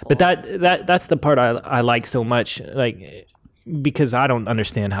awful. But that's the part I like so much, like, because I don't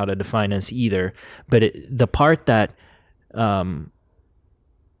understand how to define this either. But the part that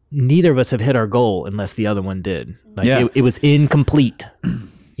neither of us have hit our goal unless the other one did. Like it was incomplete.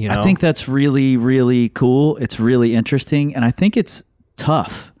 I think that's really, really cool. It's really interesting. And I think it's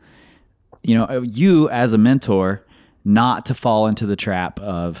tough, you as a mentor, not to fall into the trap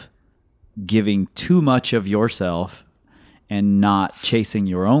of giving too much of yourself and not chasing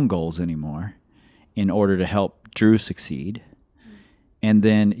your own goals anymore in order to help Drew succeed. And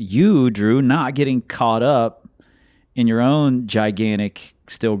then you, Drew, not getting caught up in your own gigantic,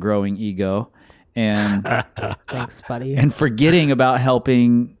 still growing ego and Thanks, buddy. and forgetting about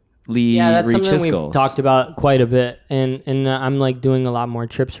helping Lee that's reach something his we've goals. talked about quite a bit, and I'm like doing a lot more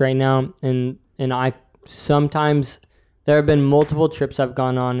trips right now, and I sometimes there have been multiple trips I've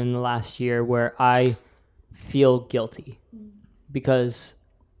gone on in the last year where I feel guilty because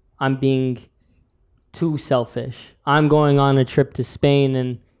I'm being too selfish. I'm going on a trip to Spain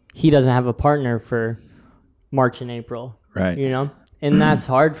and he doesn't have a partner for March and April. Right. You know? And that's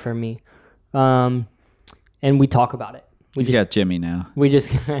hard for me. And we talk about it. He's got Jimmy now. We just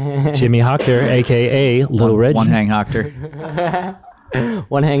Jimmy Hochter, a.k.a. Little Reggie. One hang Hochter.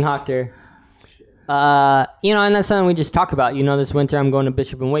 One hang Hochter. And that's something we just talk about. This winter I'm going to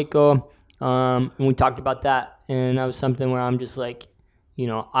Bishop and Waco. And we talked about that. And that was something where I'm just like,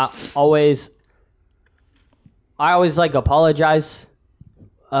 I always like apologize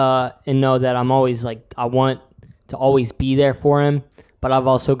and know that I'm always like, I want to always be there for him. But I've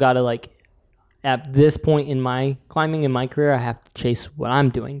also got to like, at this point in my climbing in my career, I have to chase what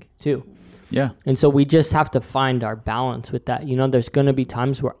I'm doing too. Yeah. And so we just have to find our balance with that. There's going to be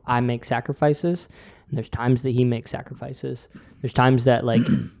times where I make sacrifices and there's times that he makes sacrifices. There's times that like,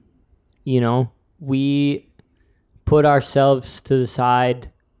 we put ourselves to the side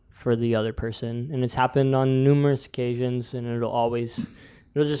for the other person. And it's happened on numerous occasions and it'll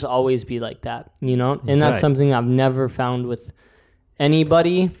just always be like that, And that's something I've never found with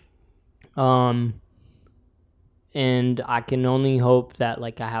anybody. And I can only hope that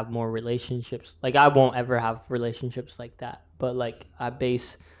like I have more relationships. Like I won't ever have relationships like that, but like I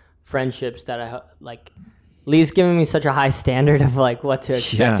base friendships that I like. Lee's giving me such a high standard of like what to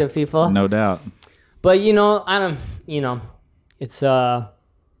expect of people. No doubt. But I don't. It's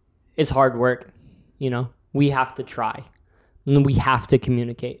hard work. We have to try, and we have to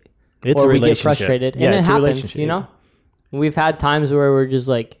communicate. It's or a we relationship. get frustrated, Yeah, and it it's a happens. relationship. We've had times where we're just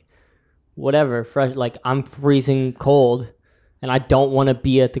like, whatever, fresh. Like I'm freezing cold, and I don't want to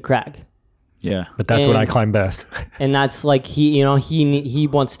be at the crag. Yeah. But that's what I climb best. And that's like he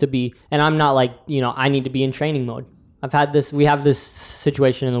wants to be, and I'm not like I need to be in training mode. We have this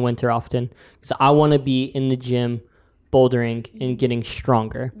situation in the winter often because I want to be in the gym, bouldering and getting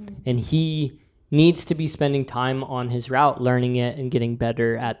stronger, and he needs to be spending time on his route, learning it and getting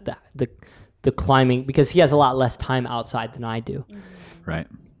better at the climbing because he has a lot less time outside than I do. Right.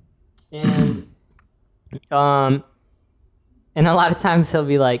 And and a lot of times he'll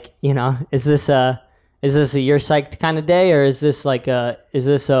be like, is this a you're psyched kind of day, or is this a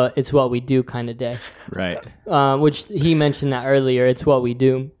it's what we do kind of day? Right. Which he mentioned that earlier. It's what we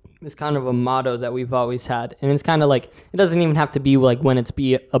do. It's kind of a motto that we've always had, and it's kind of like it doesn't even have to be like when it's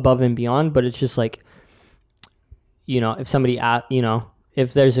be above and beyond, but it's just like, if somebody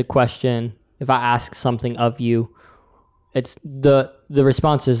if there's a question, if I ask something of you, it's the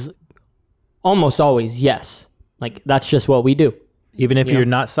response is almost always yes. Like that's just what we do. Even if you're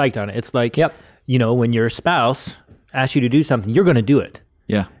not psyched on it. It's like, Yep. When your spouse asks you to do something, you're going to do it.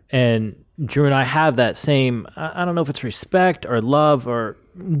 Yeah. And Drew and I have that same, I don't know if it's respect or love or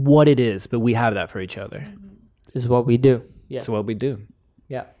what it is, but we have that for each other. Is what we do. Yeah. It's what we do.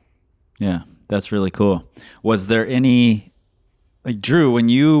 Yeah. Yeah. That's really cool. Was there any, like Drew, when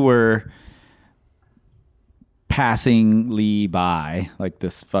you were passing Lee by like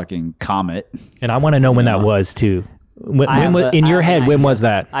this fucking comet? And I want to know when that was too. In your head, when was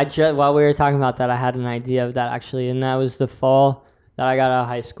that? While we were talking about that, I had an idea of that actually, and that was the fall that I got out of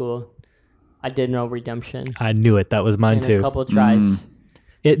high school. I did no redemption. I knew it. That was mine in too. A couple tries.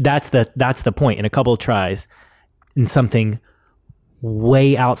 That's the point. In a couple of tries, in something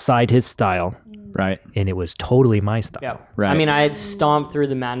way outside his style, Right. and it was totally my style. Yeah. Right. I mean, I had stomped through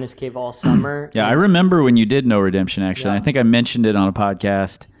the Madness Cave all summer. Yeah, I remember when you did no redemption. Actually, Yeah. I think I mentioned it on a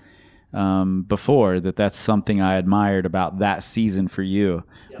podcast before that's something I admired about that season for you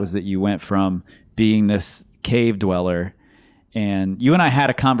was that you went from being this cave dweller, and you and I had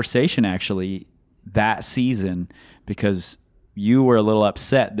a conversation actually that season because you were a little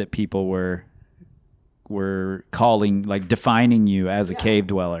upset that people were calling, like defining you as a cave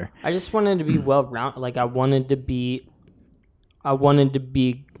dweller. I just wanted to be well-rounded. Like I wanted to be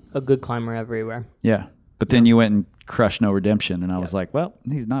a good climber everywhere. Yeah. But then you went and crushed no redemption, and I was like, well,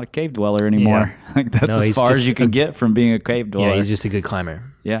 he's not a cave dweller anymore. Like that's as far as you can get from being a cave dweller. Yeah, he's just a good climber.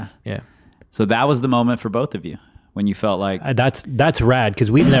 Yeah. Yeah. So that was the moment for both of you when you felt like That's rad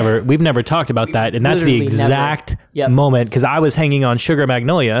because we've never talked about that, and that's the literally exact never. Yep. moment because I was hanging on Sugar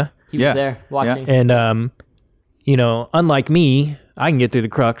Magnolia, He was there watching. and unlike me, I can get through the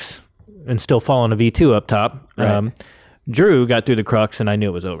crux and still fall on a V2 up top. Right. Drew got through the crux, and I knew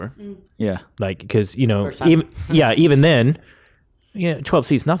it was over. Yeah. Like, because, you know, First time. even then,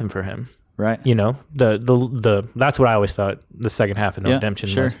 12C is nothing for him. Right. You know, the that's what I always thought the second half of the redemption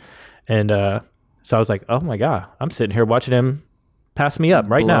sure. was. And so I was like, oh my God, I'm sitting here watching him pass me up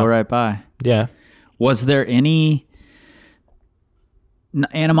right Blow now. right by. Yeah. Was there any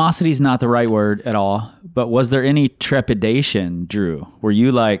animosity is not the right word at all, but was there any trepidation, Drew? Were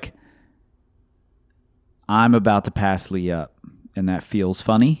you like, I'm about to pass Lee up and that feels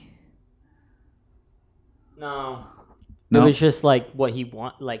funny? No. No? It was just like what he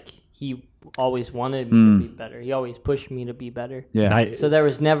he always wanted me to be better. He always pushed me to be better. Yeah. So there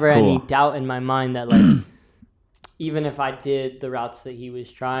was never Cool. any doubt in my mind that like even if I did the routes that he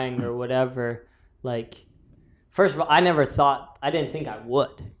was trying or whatever, like first of all, I didn't think I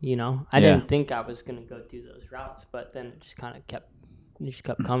would, you know. I didn't think I was gonna go do those routes, but then it just kind of kept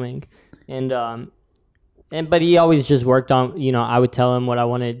coming. But he always just worked on, you know, I would tell him what I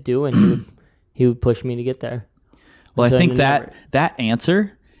wanted to do and he would push me to get there. Well, So I think never- that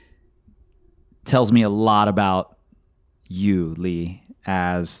answer tells me a lot about you, Lee,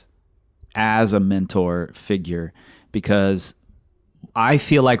 as a mentor figure, because I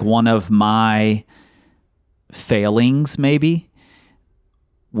feel like one of my failings maybe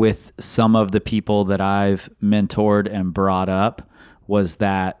with some of the people that I've mentored and brought up was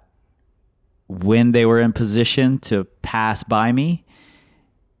that when they were in position to pass by me,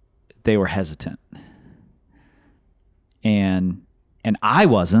 they were hesitant. And I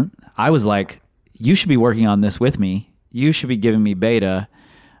wasn't. I was like, you should be working on this with me. You should be giving me beta.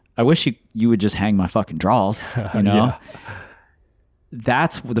 I wish you would just hang my fucking draws, you know? Yeah.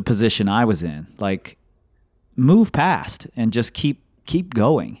 That's the position I was in. Like, move past and just keep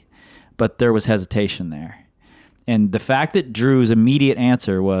going. But there was hesitation there. And the fact that Drew's immediate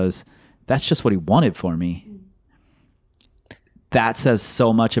answer was, that's just what he wanted for me. That says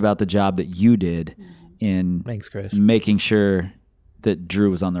so much about the job that you did in Thanks, Chris. making sure that Drew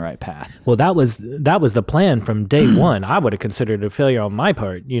was on the right path. Well, that was the plan from day one. I would have considered it a failure on my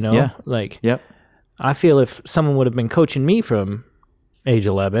part, you know? Yeah. Like, Yep. I feel if someone would have been coaching me from age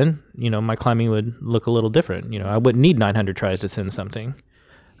 11, you know, my climbing would look a little different. You know, I wouldn't need 900 tries to send something.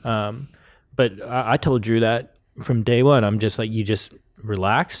 But I told Drew that from day one. I'm just like, you just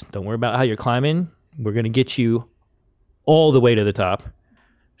relax. Don't worry about how you're climbing. We're going to get you all the way to the top.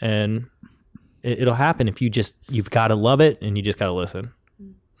 And it'll happen if you've got to love it and you just got to listen.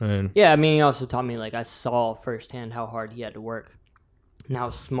 And Yeah, I mean, he also taught me, like, I saw firsthand how hard he had to work and how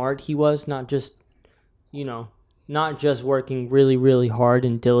smart he was, not just working really, really hard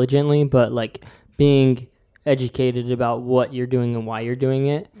and diligently, but, like, being educated about what you're doing and why you're doing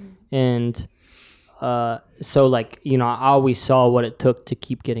it. And so, like, you know, I always saw what it took to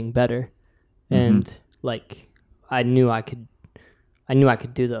keep getting better. And, like, I knew I could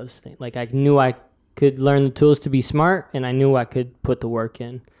do those things. Like, I knew I could learn the tools to be smart, and I knew I could put the work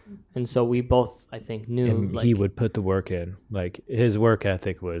in. And so we both, I think, knew. and like, he would put the work in. Like, his work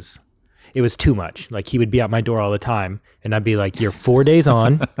ethic was too much. Like, he would be at my door all the time, and I'd be like, you're 4 days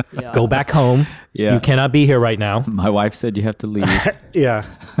on. Yeah. Go back home. Yeah. You cannot be here right now. My wife said you have to leave. Yeah.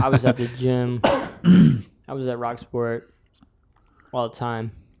 I was at the gym. I was at Rock Sport all the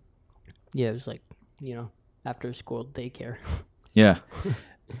time. Yeah, it was like, you know, after school daycare. Yeah.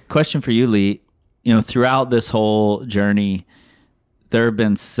 Question for you, Lee. You know, throughout this whole journey, there have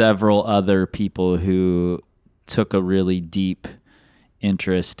been several other people who took a really deep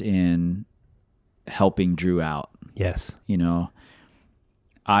interest in helping Drew out. Yes. You know,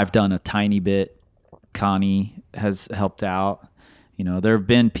 I've done a tiny bit. Connie has helped out. You know, there have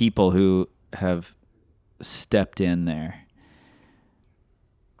been people who have stepped in there.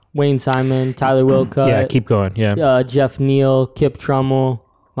 Wayne Simon, Tyler Wilcutt. Yeah, keep going. Yeah. Jeff Neal, Kip Trummel,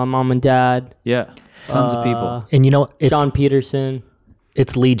 my mom and dad. Yeah. Tons of people. And you know, it's Sean Peterson.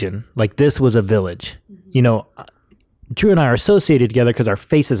 it's Legion. Like, this was a village. You know, Drew and I are associated together because our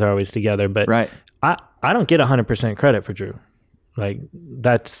faces are always together, but Right. I don't get 100% credit for Drew. Like,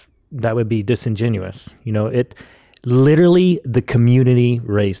 that would be disingenuous. You know, it literally, the community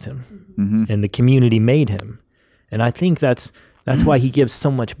raised him and the community made him. And I think that's why he gives so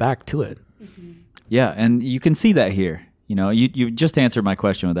much back to it. Yeah, and you can see that here. You know, you just answered my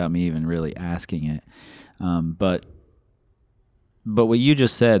question without me even really asking it. But what you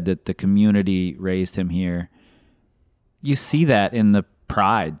just said, that the community raised him here, you see that in the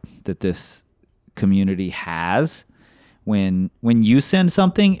pride that this community has. When you send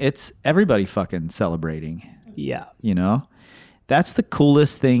something, it's everybody fucking celebrating. Yeah. You know? That's the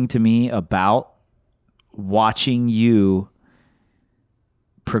coolest thing to me about watching you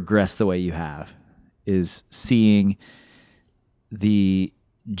progress the way you have, is seeing the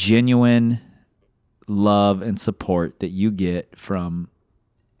genuine love and support that you get from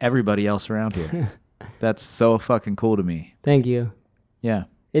everybody else around here. That's so fucking cool to me. Thank you. Yeah.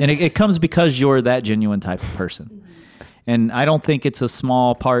 And it comes because you're that genuine type of person. And I don't think it's a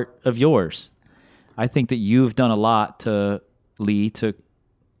small part of yours. I think that you've done a lot to Lee to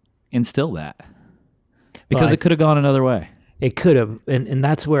instill that. Because it could have gone another way. It could have. And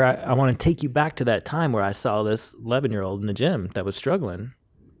that's where I want to take you back to that time where I saw this 11-year-old in the gym that was struggling.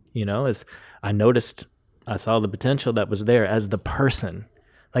 As I saw the potential that was there as the person.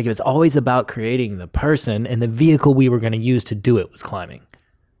 Like, it was always about creating the person, and the vehicle we were going to use to do it was climbing.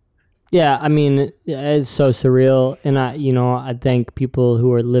 Yeah, I mean, it's so surreal. And I thank people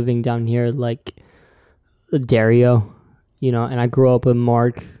who are living down here like Dario, and I grew up with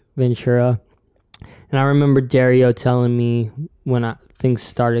Mark Ventura. And I remember Dario telling me when things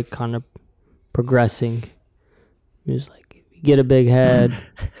started kind of progressing, he was like, if you get a big head,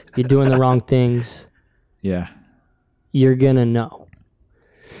 if you're doing the wrong things, you're going to know.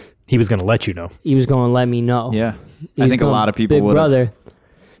 He was going to let you know. He was going to let me know. Yeah. I think a lot of people would. Big brother.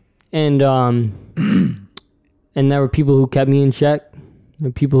 And and there were people who kept me in check. There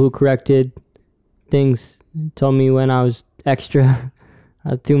were people who corrected things, told me when I was extra,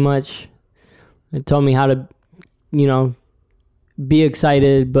 too much. It told me how to, be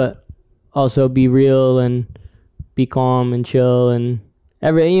excited, but also be real and be calm and chill. And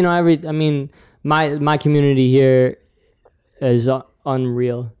my community here is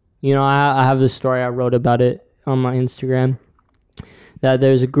unreal. I have this story, I wrote about it on my Instagram, that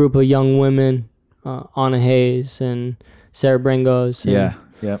there's a group of young women, Anna Hayes and Sarah Brangos.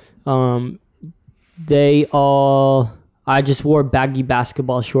 I just wore baggy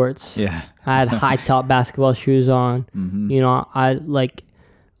basketball shorts. Yeah. I had high top basketball shoes on. Mm-hmm.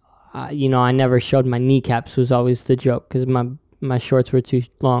 I never showed my kneecaps was always the joke because my shorts were too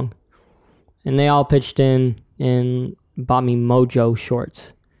long. And they all pitched in and bought me Mojo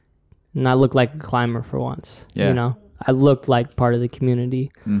shorts. And I looked like a climber for once. Yeah. I looked like part of the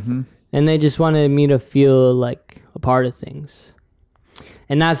community. Mm-hmm. And they just wanted me to feel like a part of things.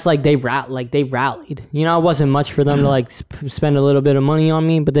 And that's they rallied. It wasn't much for them to spend a little bit of money on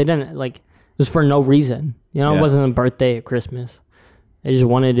me, but they didn't it was for no reason. It wasn't a birthday or Christmas. They just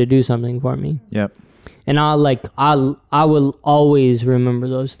wanted to do something for me. Yep. And I will always remember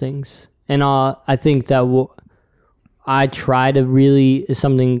those things. And I think that I try to really is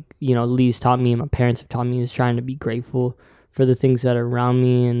something Lee's taught me and my parents have taught me is trying to be grateful for the things that are around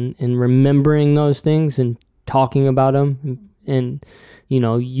me and remembering those things and talking about them and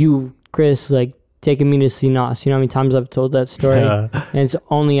you, Chris, taking me to see Nos. How many times I've told that story? Yeah. And it's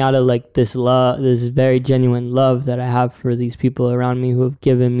only out of this love, this very genuine love that I have for these people around me who have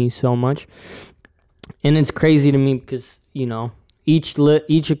given me so much. And it's crazy to me because,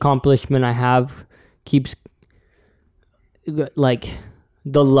 each accomplishment I have keeps, the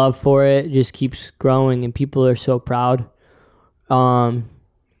love for it just keeps growing and people are so proud. That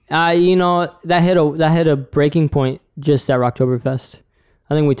hit a breaking point just at Rocktoberfest.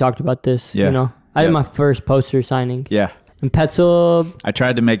 I think we talked about this. Yeah. I did my first poster signing. Yeah. And Petzel. I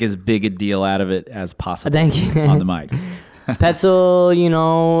tried to make as big a deal out of it as possible. Thank you. On the mic.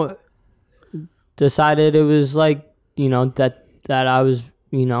 Petzel, decided it was that I was,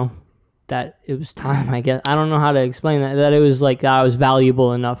 that it was time, I guess. I don't know how to explain that. That it was that I was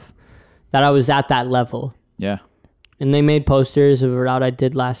valuable enough, that I was at that level. Yeah. And they made posters of a route I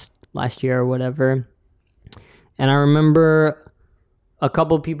did last year or whatever. And I remember a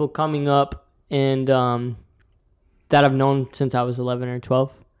couple people coming up and that I've known since I was 11 or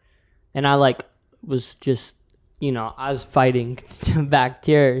 12. And I was just, I was fighting back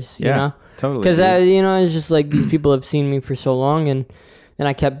tears, you know? Totally. Because, it's just these people have seen me for so long and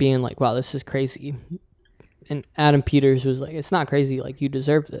I kept being wow, this is crazy. And Adam Peters was it's not crazy, you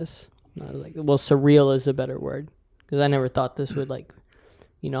deserve this. And I was well, surreal is a better word. Because I never thought this would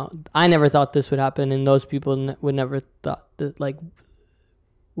I never thought this would happen, and those people would never thought that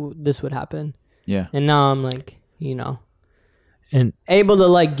this would happen. Yeah. And now I'm and able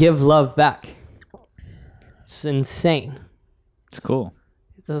to give love back. It's insane. It's cool.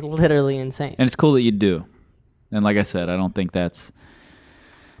 It's literally insane. And it's cool that you do. And like I said, I don't think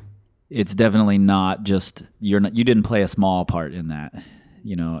it's definitely not just you didn't play a small part in that.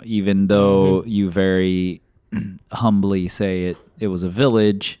 Even though you very humbly say it was a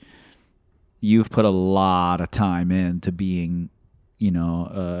village, you've put a lot of time into being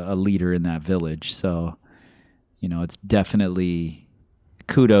a leader in that village. So it's definitely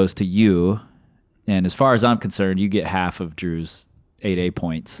kudos to you. And as far as I'm concerned, you get half of Drew's 8A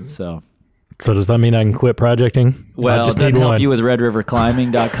points. So So does that mean I can quit projecting? Well, it doesn't help you with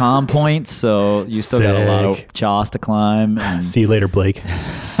redriverclimbing.com points, so you still got a lot of chaws to climb. And see you later, Blake.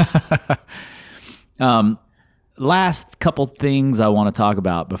 Last couple things I want to talk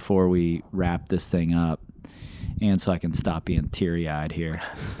about before we wrap this thing up, and so I can stop being teary-eyed here.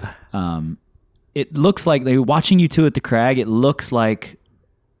 It looks like, watching you two at the crag, it looks like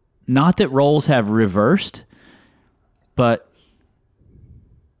not that roles have reversed, but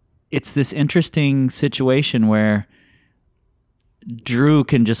it's this interesting situation where Drew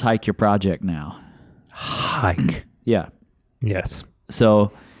can just hike your project now. Hike? Yeah. Yes.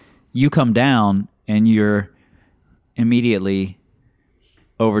 So you come down and you're immediately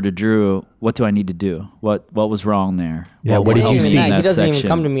over to Drew. What do I need to do? What was wrong there? Yeah, what did you see in that He doesn't even section?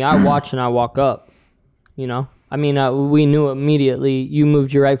 come to me. I watch and I walk up. You know? I mean, we knew immediately. You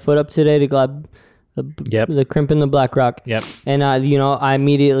moved your right foot up today to grab the crimp in the black rock. Yep. And I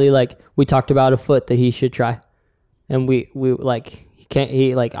immediately, like, we talked about a foot that he should try, and we like,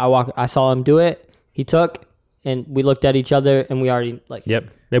 I saw him do it. He took, and we looked at each other, and we already, like, Yep.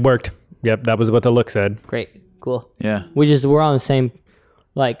 It worked. Yep. That was what the look said. great, cool. Yeah. We're on the same,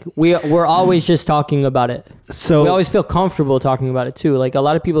 like, we're always just talking about it. So We always feel comfortable talking about it too. Like, a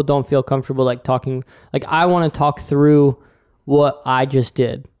lot of people don't feel comfortable, like, talking. Like, I want to talk through what I just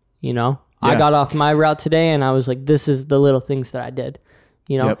did. You know, I Yeah. got off my route today, and I was like, this is the little things that I did.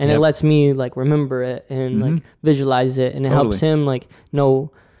 You know, Yep, and yep. it lets me, like, remember it and like visualize it, and it Totally. helps him, like,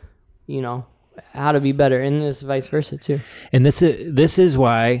 know, you know, how to be better, and this vice versa too. And this is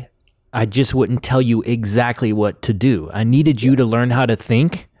why I just wouldn't tell you exactly what to do. I needed you to learn how to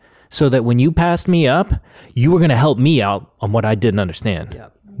think so that when you passed me up, you were going to help me out on what I didn't understand,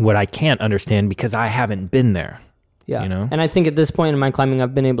 what I can't understand because I haven't been there. Yeah. You know? And I think at this point in my climbing,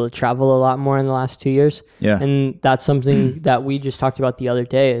 I've been able to travel a lot more in the last 2 years. Yeah. And that's something that we just talked about the other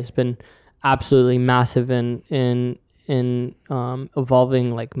day. It's been absolutely massive in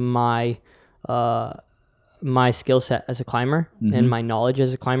evolving, like, my skill set as a climber and my knowledge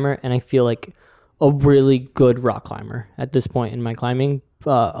as a climber. And I feel like a really good rock climber at this point in my climbing,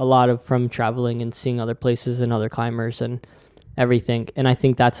 a lot of from traveling and seeing other places and other climbers and everything. And I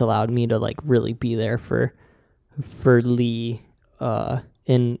think that's allowed me to, like, really be there for Lee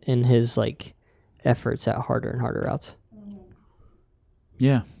in his, like, efforts at harder and harder routes.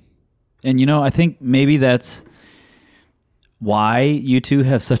 Yeah. And, I think maybe that's why you two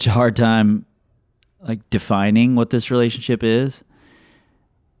have such a hard time, like, defining what this relationship is.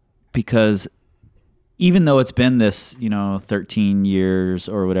 Because even though it's been this, 13 years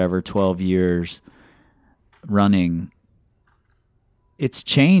or whatever, 12 years running, it's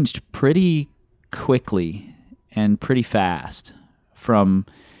changed pretty quickly and pretty fast from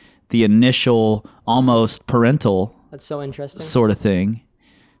the initial almost parental That's so interesting. sort of thing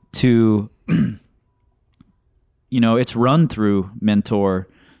to, it's run through mentor,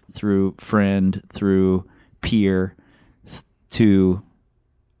 through friend, through peer, to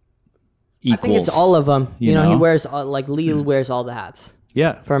equals. I think it's all of them. you He know? wears, like, Lee wears all the hats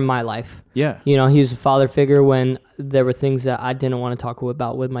Yeah. for my life. Yeah. He was a father figure when there were things that I didn't want to talk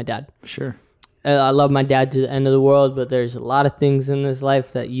about with my dad. Sure. I love my dad to the end of the world, but there's a lot of things in this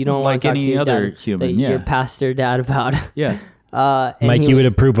life that you don't want Like to talk any to your other dad, human, that yeah. your pastor dad about. Yeah. And Mike, he you would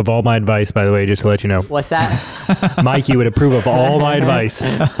was- approve of all my advice, by the way, just to let you know. What's that? Mike, you would approve of all my advice.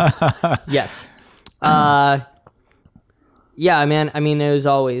 Yes. Yeah, man. I mean, it was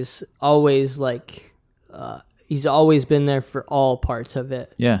always like, he's always been there for all parts of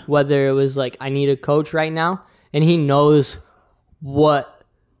it. Yeah. Whether it was like, I need a coach right now, and he knows what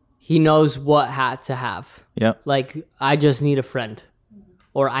hat to have. Yep. Like, I just need a friend,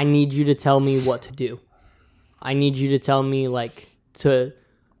 or I need you to tell me what to do. I need you to tell me, I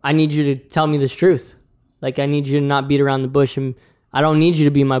need you to tell me this truth. Like, I need you to not beat around the bush, and I don't need you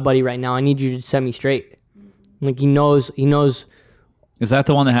to be my buddy right now. I need you to set me straight. Like, he knows. Is that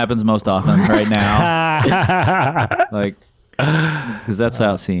the one that happens most often right now? Like, because that's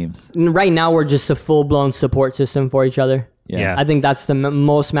how it seems. Right now, we're just a full-blown support system for each other. Yeah. I think that's the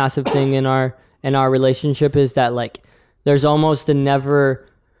most massive thing in our relationship, is that, like, there's almost a never,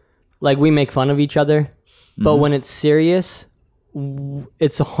 like, we make fun of each other, but when it's serious,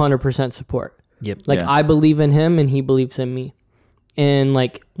 it's 100% support. Yep. Like, Yeah. I believe in him and he believes in me. And,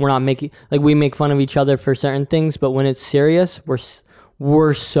 like, we're not making, like, we make fun of each other for certain things, but when it's serious,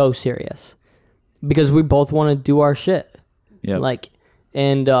 we're so serious because we both want to do our shit. Yeah. Like,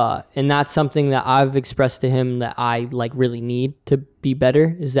 and that's something that I've expressed to him that I, like, really need to be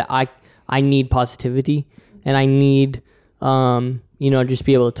better, is that I need positivity, and I need, just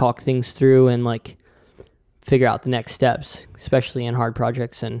be able to talk things through and, like, figure out the next steps, especially in hard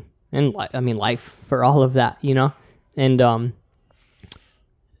projects and and life for all of that, and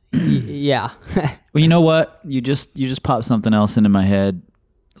yeah. Well, you know what? You just popped something else into my head.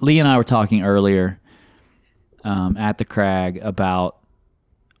 Lee and I were talking earlier at the Crag about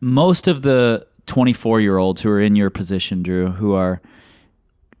most of the 24-year-olds who are in your position, Drew, who are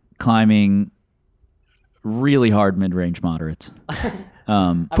climbing really hard mid-range moderates. 14C. A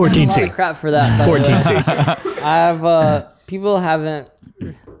lot of crap for that. 14C. I have people haven't.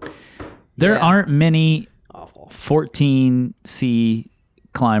 There aren't many 14C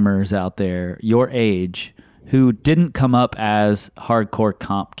climbers out there your age who didn't come up as hardcore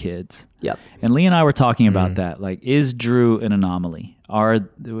comp kids. Yep. And Lee and I were talking about that. Like, is Drew an anomaly?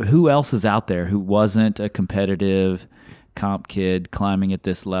 Who else is out there who wasn't a competitive comp kid climbing at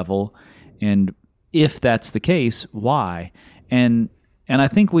this level? And if that's the case, why? And I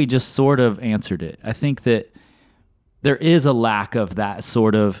think we just sort of answered it. I think that there is a lack of that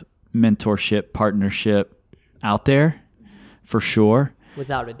sort of mentorship, partnership out there, for sure.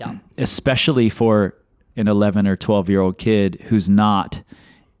 Without a doubt. Especially for an 11 or 12-year-old kid who's not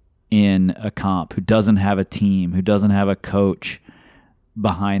in a comp, who doesn't have a team, who doesn't have a coach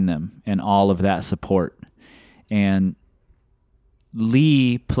behind them and all of that support. And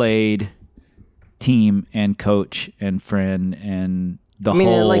Lee played team and coach and friend and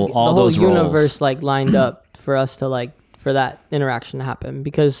all those roles. Universe lined up for us to for that interaction to happen,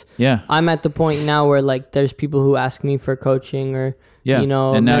 because I'm at the point now where there's people who ask me for coaching or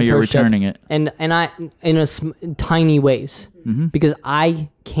and now you're returning it, and I in tiny ways, because I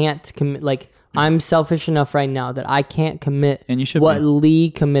can't commit. I'm selfish enough right now that I can't commit and you should what Lee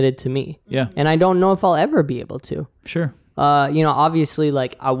committed to me. Yeah, and I don't know if I'll ever be able to. Sure. Obviously,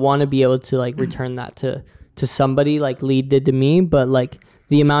 I want to be able to return that to somebody like Lee did to me, but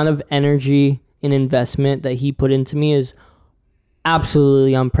the amount of energy and investment that he put into me is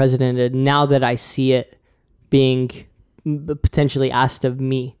absolutely unprecedented now that I see it being potentially asked of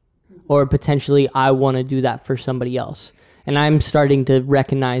me, or potentially I want to do that for somebody else. And I'm starting to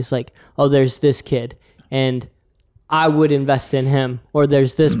recognize there's this kid and I would invest in him, or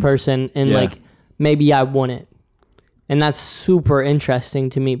there's this person and maybe I want it. And that's super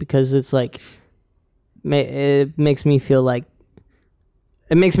interesting to me, because it's it makes me feel like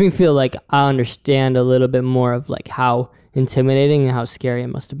I understand a little bit more of how intimidating and how scary it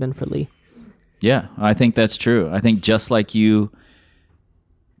must have been for Lee. Yeah, I think that's true. I think just like you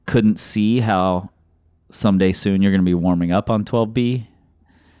couldn't see how someday soon you're going to be warming up on 12B,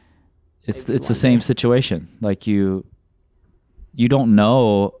 it's the same situation. You don't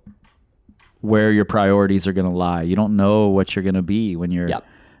know where your priorities are going to lie. You don't know what you're going to be when you're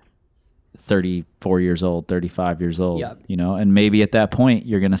 34 years old, 35 years old, and maybe at that point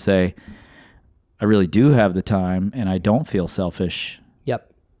you're going to say, I really do have the time and I don't feel selfish.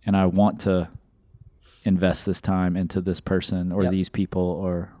 Yep. And I want to invest this time into this person or these people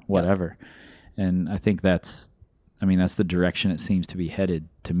or whatever. And I think that's the direction it seems to be headed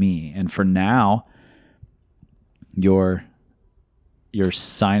to me. And for now, you're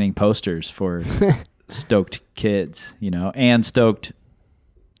signing posters for stoked kids, and stoked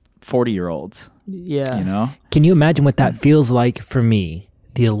 40-year-olds. Yeah. Can you imagine what that feels like for me?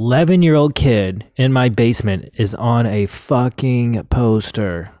 The 11-year-old kid in my basement is on a fucking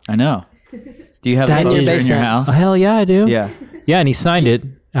poster. I know. Do you have a poster in your house? Oh, hell yeah, I do. Yeah. Yeah, and he signed it.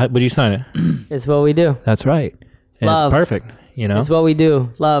 Would you sign it? It's what we do. That's right. And Love. It's perfect. It's what we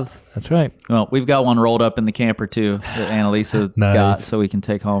do. Love. That's right. Well, we've got one rolled up in the camper too that Annalisa got, so we can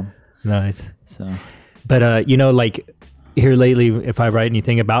take home. Nice. So, but here lately, if I write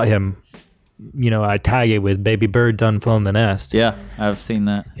anything about him, I tag it with "Baby bird done flown the nest." Yeah, I've seen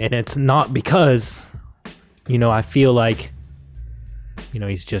that. And it's not because, I feel like,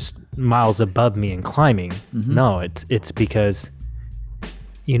 he's just miles above me in climbing. Mm-hmm. No, it's because,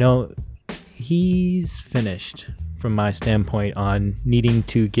 he's finished from my standpoint on needing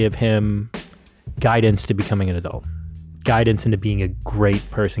to give him guidance to becoming an adult, guidance into being a great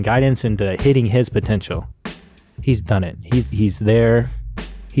person, guidance into hitting his potential. He's done it. He's there.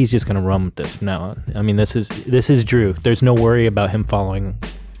 He's just gonna run with this from now on. This is Drew. There's no worry about him falling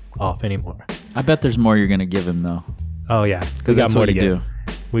off anymore. I bet there's more you're gonna give him though. Oh yeah, because that's what you do.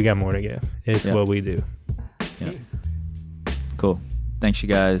 We got more to give. It's what we do. Yeah. Cool. Thanks, you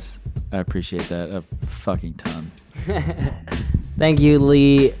guys. I appreciate that a fucking ton. Thank you,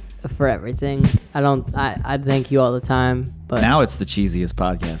 Lee, for everything. I thank you all the time. But now it's the cheesiest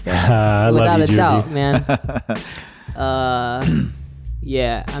podcast ever. I without love you, a doubt, man.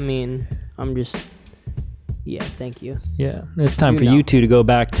 Yeah, I'm just. Yeah, thank you. Yeah, it's time for you two to go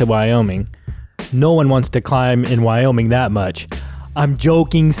back to Wyoming. No one wants to climb in Wyoming that much. I'm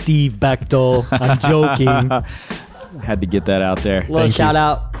joking, Steve Bechtel. I'm joking. Had to get that out there. Little shout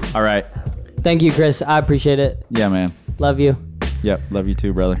out. All right. Thank you, Chris. I appreciate it. Yeah, man. Love you. Yep. Love you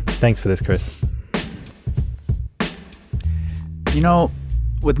too, brother. Thanks for this, Chris. You know,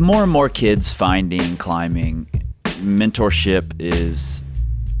 with more and more kids finding climbing, mentorship is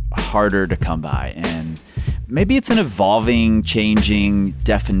harder to come by. And maybe it's an evolving, changing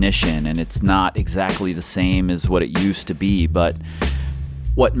definition, and it's not exactly the same as what it used to be. But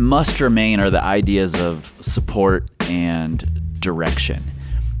what must remain are the ideas of support and direction.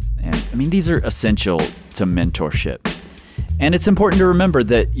 And I mean, these are essential to mentorship. And it's important to remember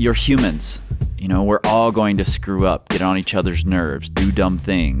that you're humans. You know, we're all going to screw up, get on each other's nerves, do dumb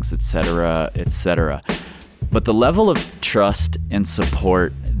things, etc., etc. But the level of trust and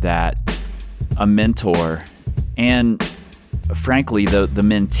support that a mentor and, frankly, the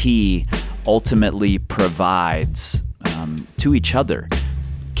mentee ultimately provides to each other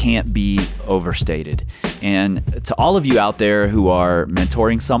can't be overstated. And to all of you out there who are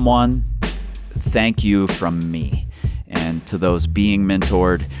mentoring someone, thank you from me. And to those being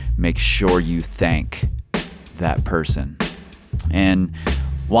mentored, make sure you thank that person. And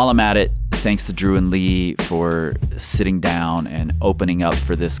while I'm at it, thanks to Drew and Lee for sitting down and opening up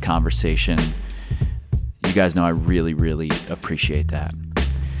for this conversation. You guys know I really, really appreciate that.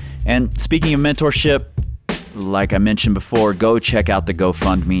 And speaking of mentorship, like I mentioned before, go check out the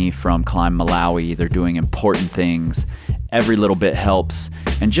GoFundMe from Climb Malawi. They're doing important things. Every little bit helps.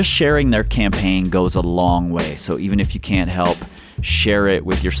 And just sharing their campaign goes a long way. So even if you can't help, share it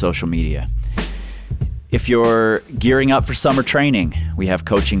with your social media. If you're gearing up for summer training, we have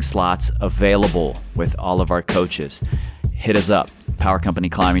coaching slots available with all of our coaches. Hit us up,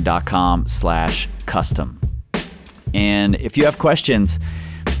 powercompanyclimbing.com/custom. And if you have questions,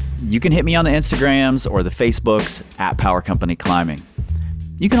 you can hit me on the Instagrams or the Facebooks at Power Company Climbing.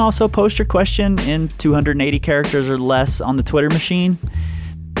 You can also post your question in 280 characters or less on the Twitter machine,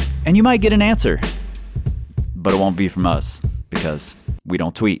 and you might get an answer. But it won't be from us, because we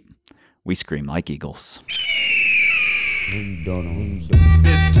don't tweet. We scream like eagles.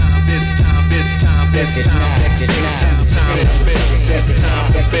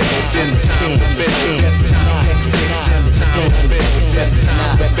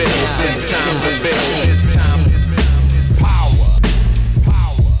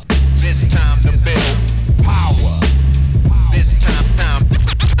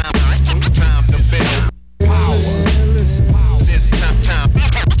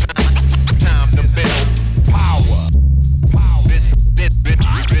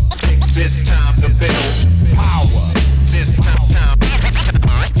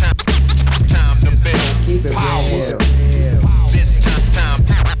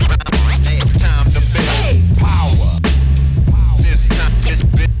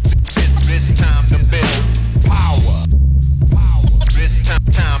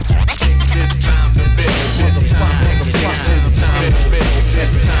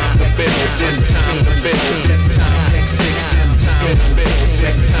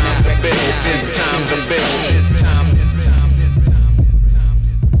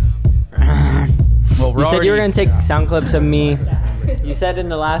 You said you were going to take sound clips of me. You said in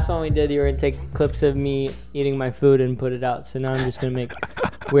the last one we did you were going to take clips of me eating my food and put it out. So now I'm just going to make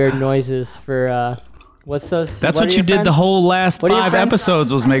weird noises for, what's those? That's what you did the whole last 5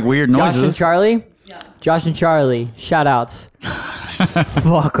 episodes was make weird noises. Josh and Charlie? Yeah. Josh and Charlie. Shout outs.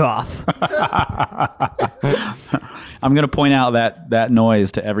 Fuck off. I'm going to point out that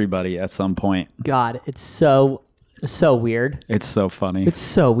noise to everybody at some point. God, it's so weird. It's so funny. It's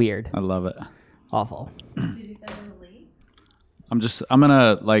so weird. I love it. Awful. Did you send him the lead? I'm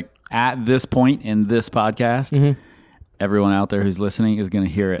gonna, like, at this point in this podcast, everyone out there who's listening is gonna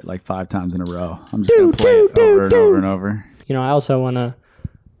hear it like 5 times in a row. I'm just gonna play it over and over and over. You know, I also wanna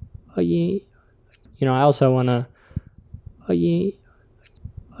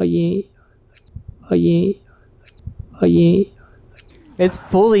It's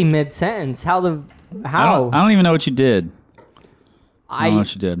fully mid-sentence. How? I don't even know what you did. I don't know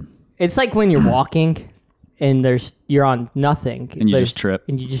what you did. It's like when you're walking and you're on nothing. And you just trip.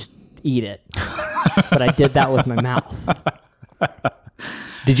 And you just eat it. But I did that with my mouth.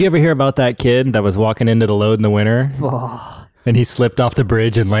 Did you ever hear about that kid that was walking into the load in the winter? Oh. And he slipped off the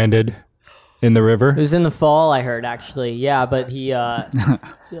bridge and landed in the river? It was in the fall, I heard, actually. Yeah, but he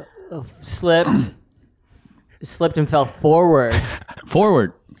slipped and fell forward.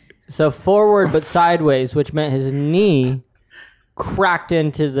 Forward. So forward but sideways, which meant his knee cracked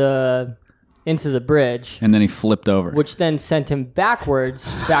into the bridge, and then he flipped over, which then sent him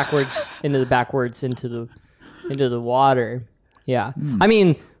backwards into the water. Yeah. I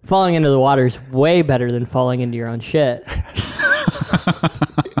mean, falling into the water is way better than falling into your own shit.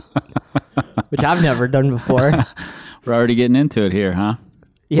 Which I've never done before. We're already getting into it here, huh?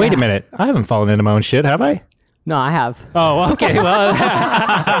 Yeah. Wait a minute. I haven't fallen into my own shit, have I? No, I have. Oh, okay. Well,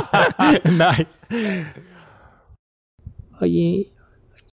 nice.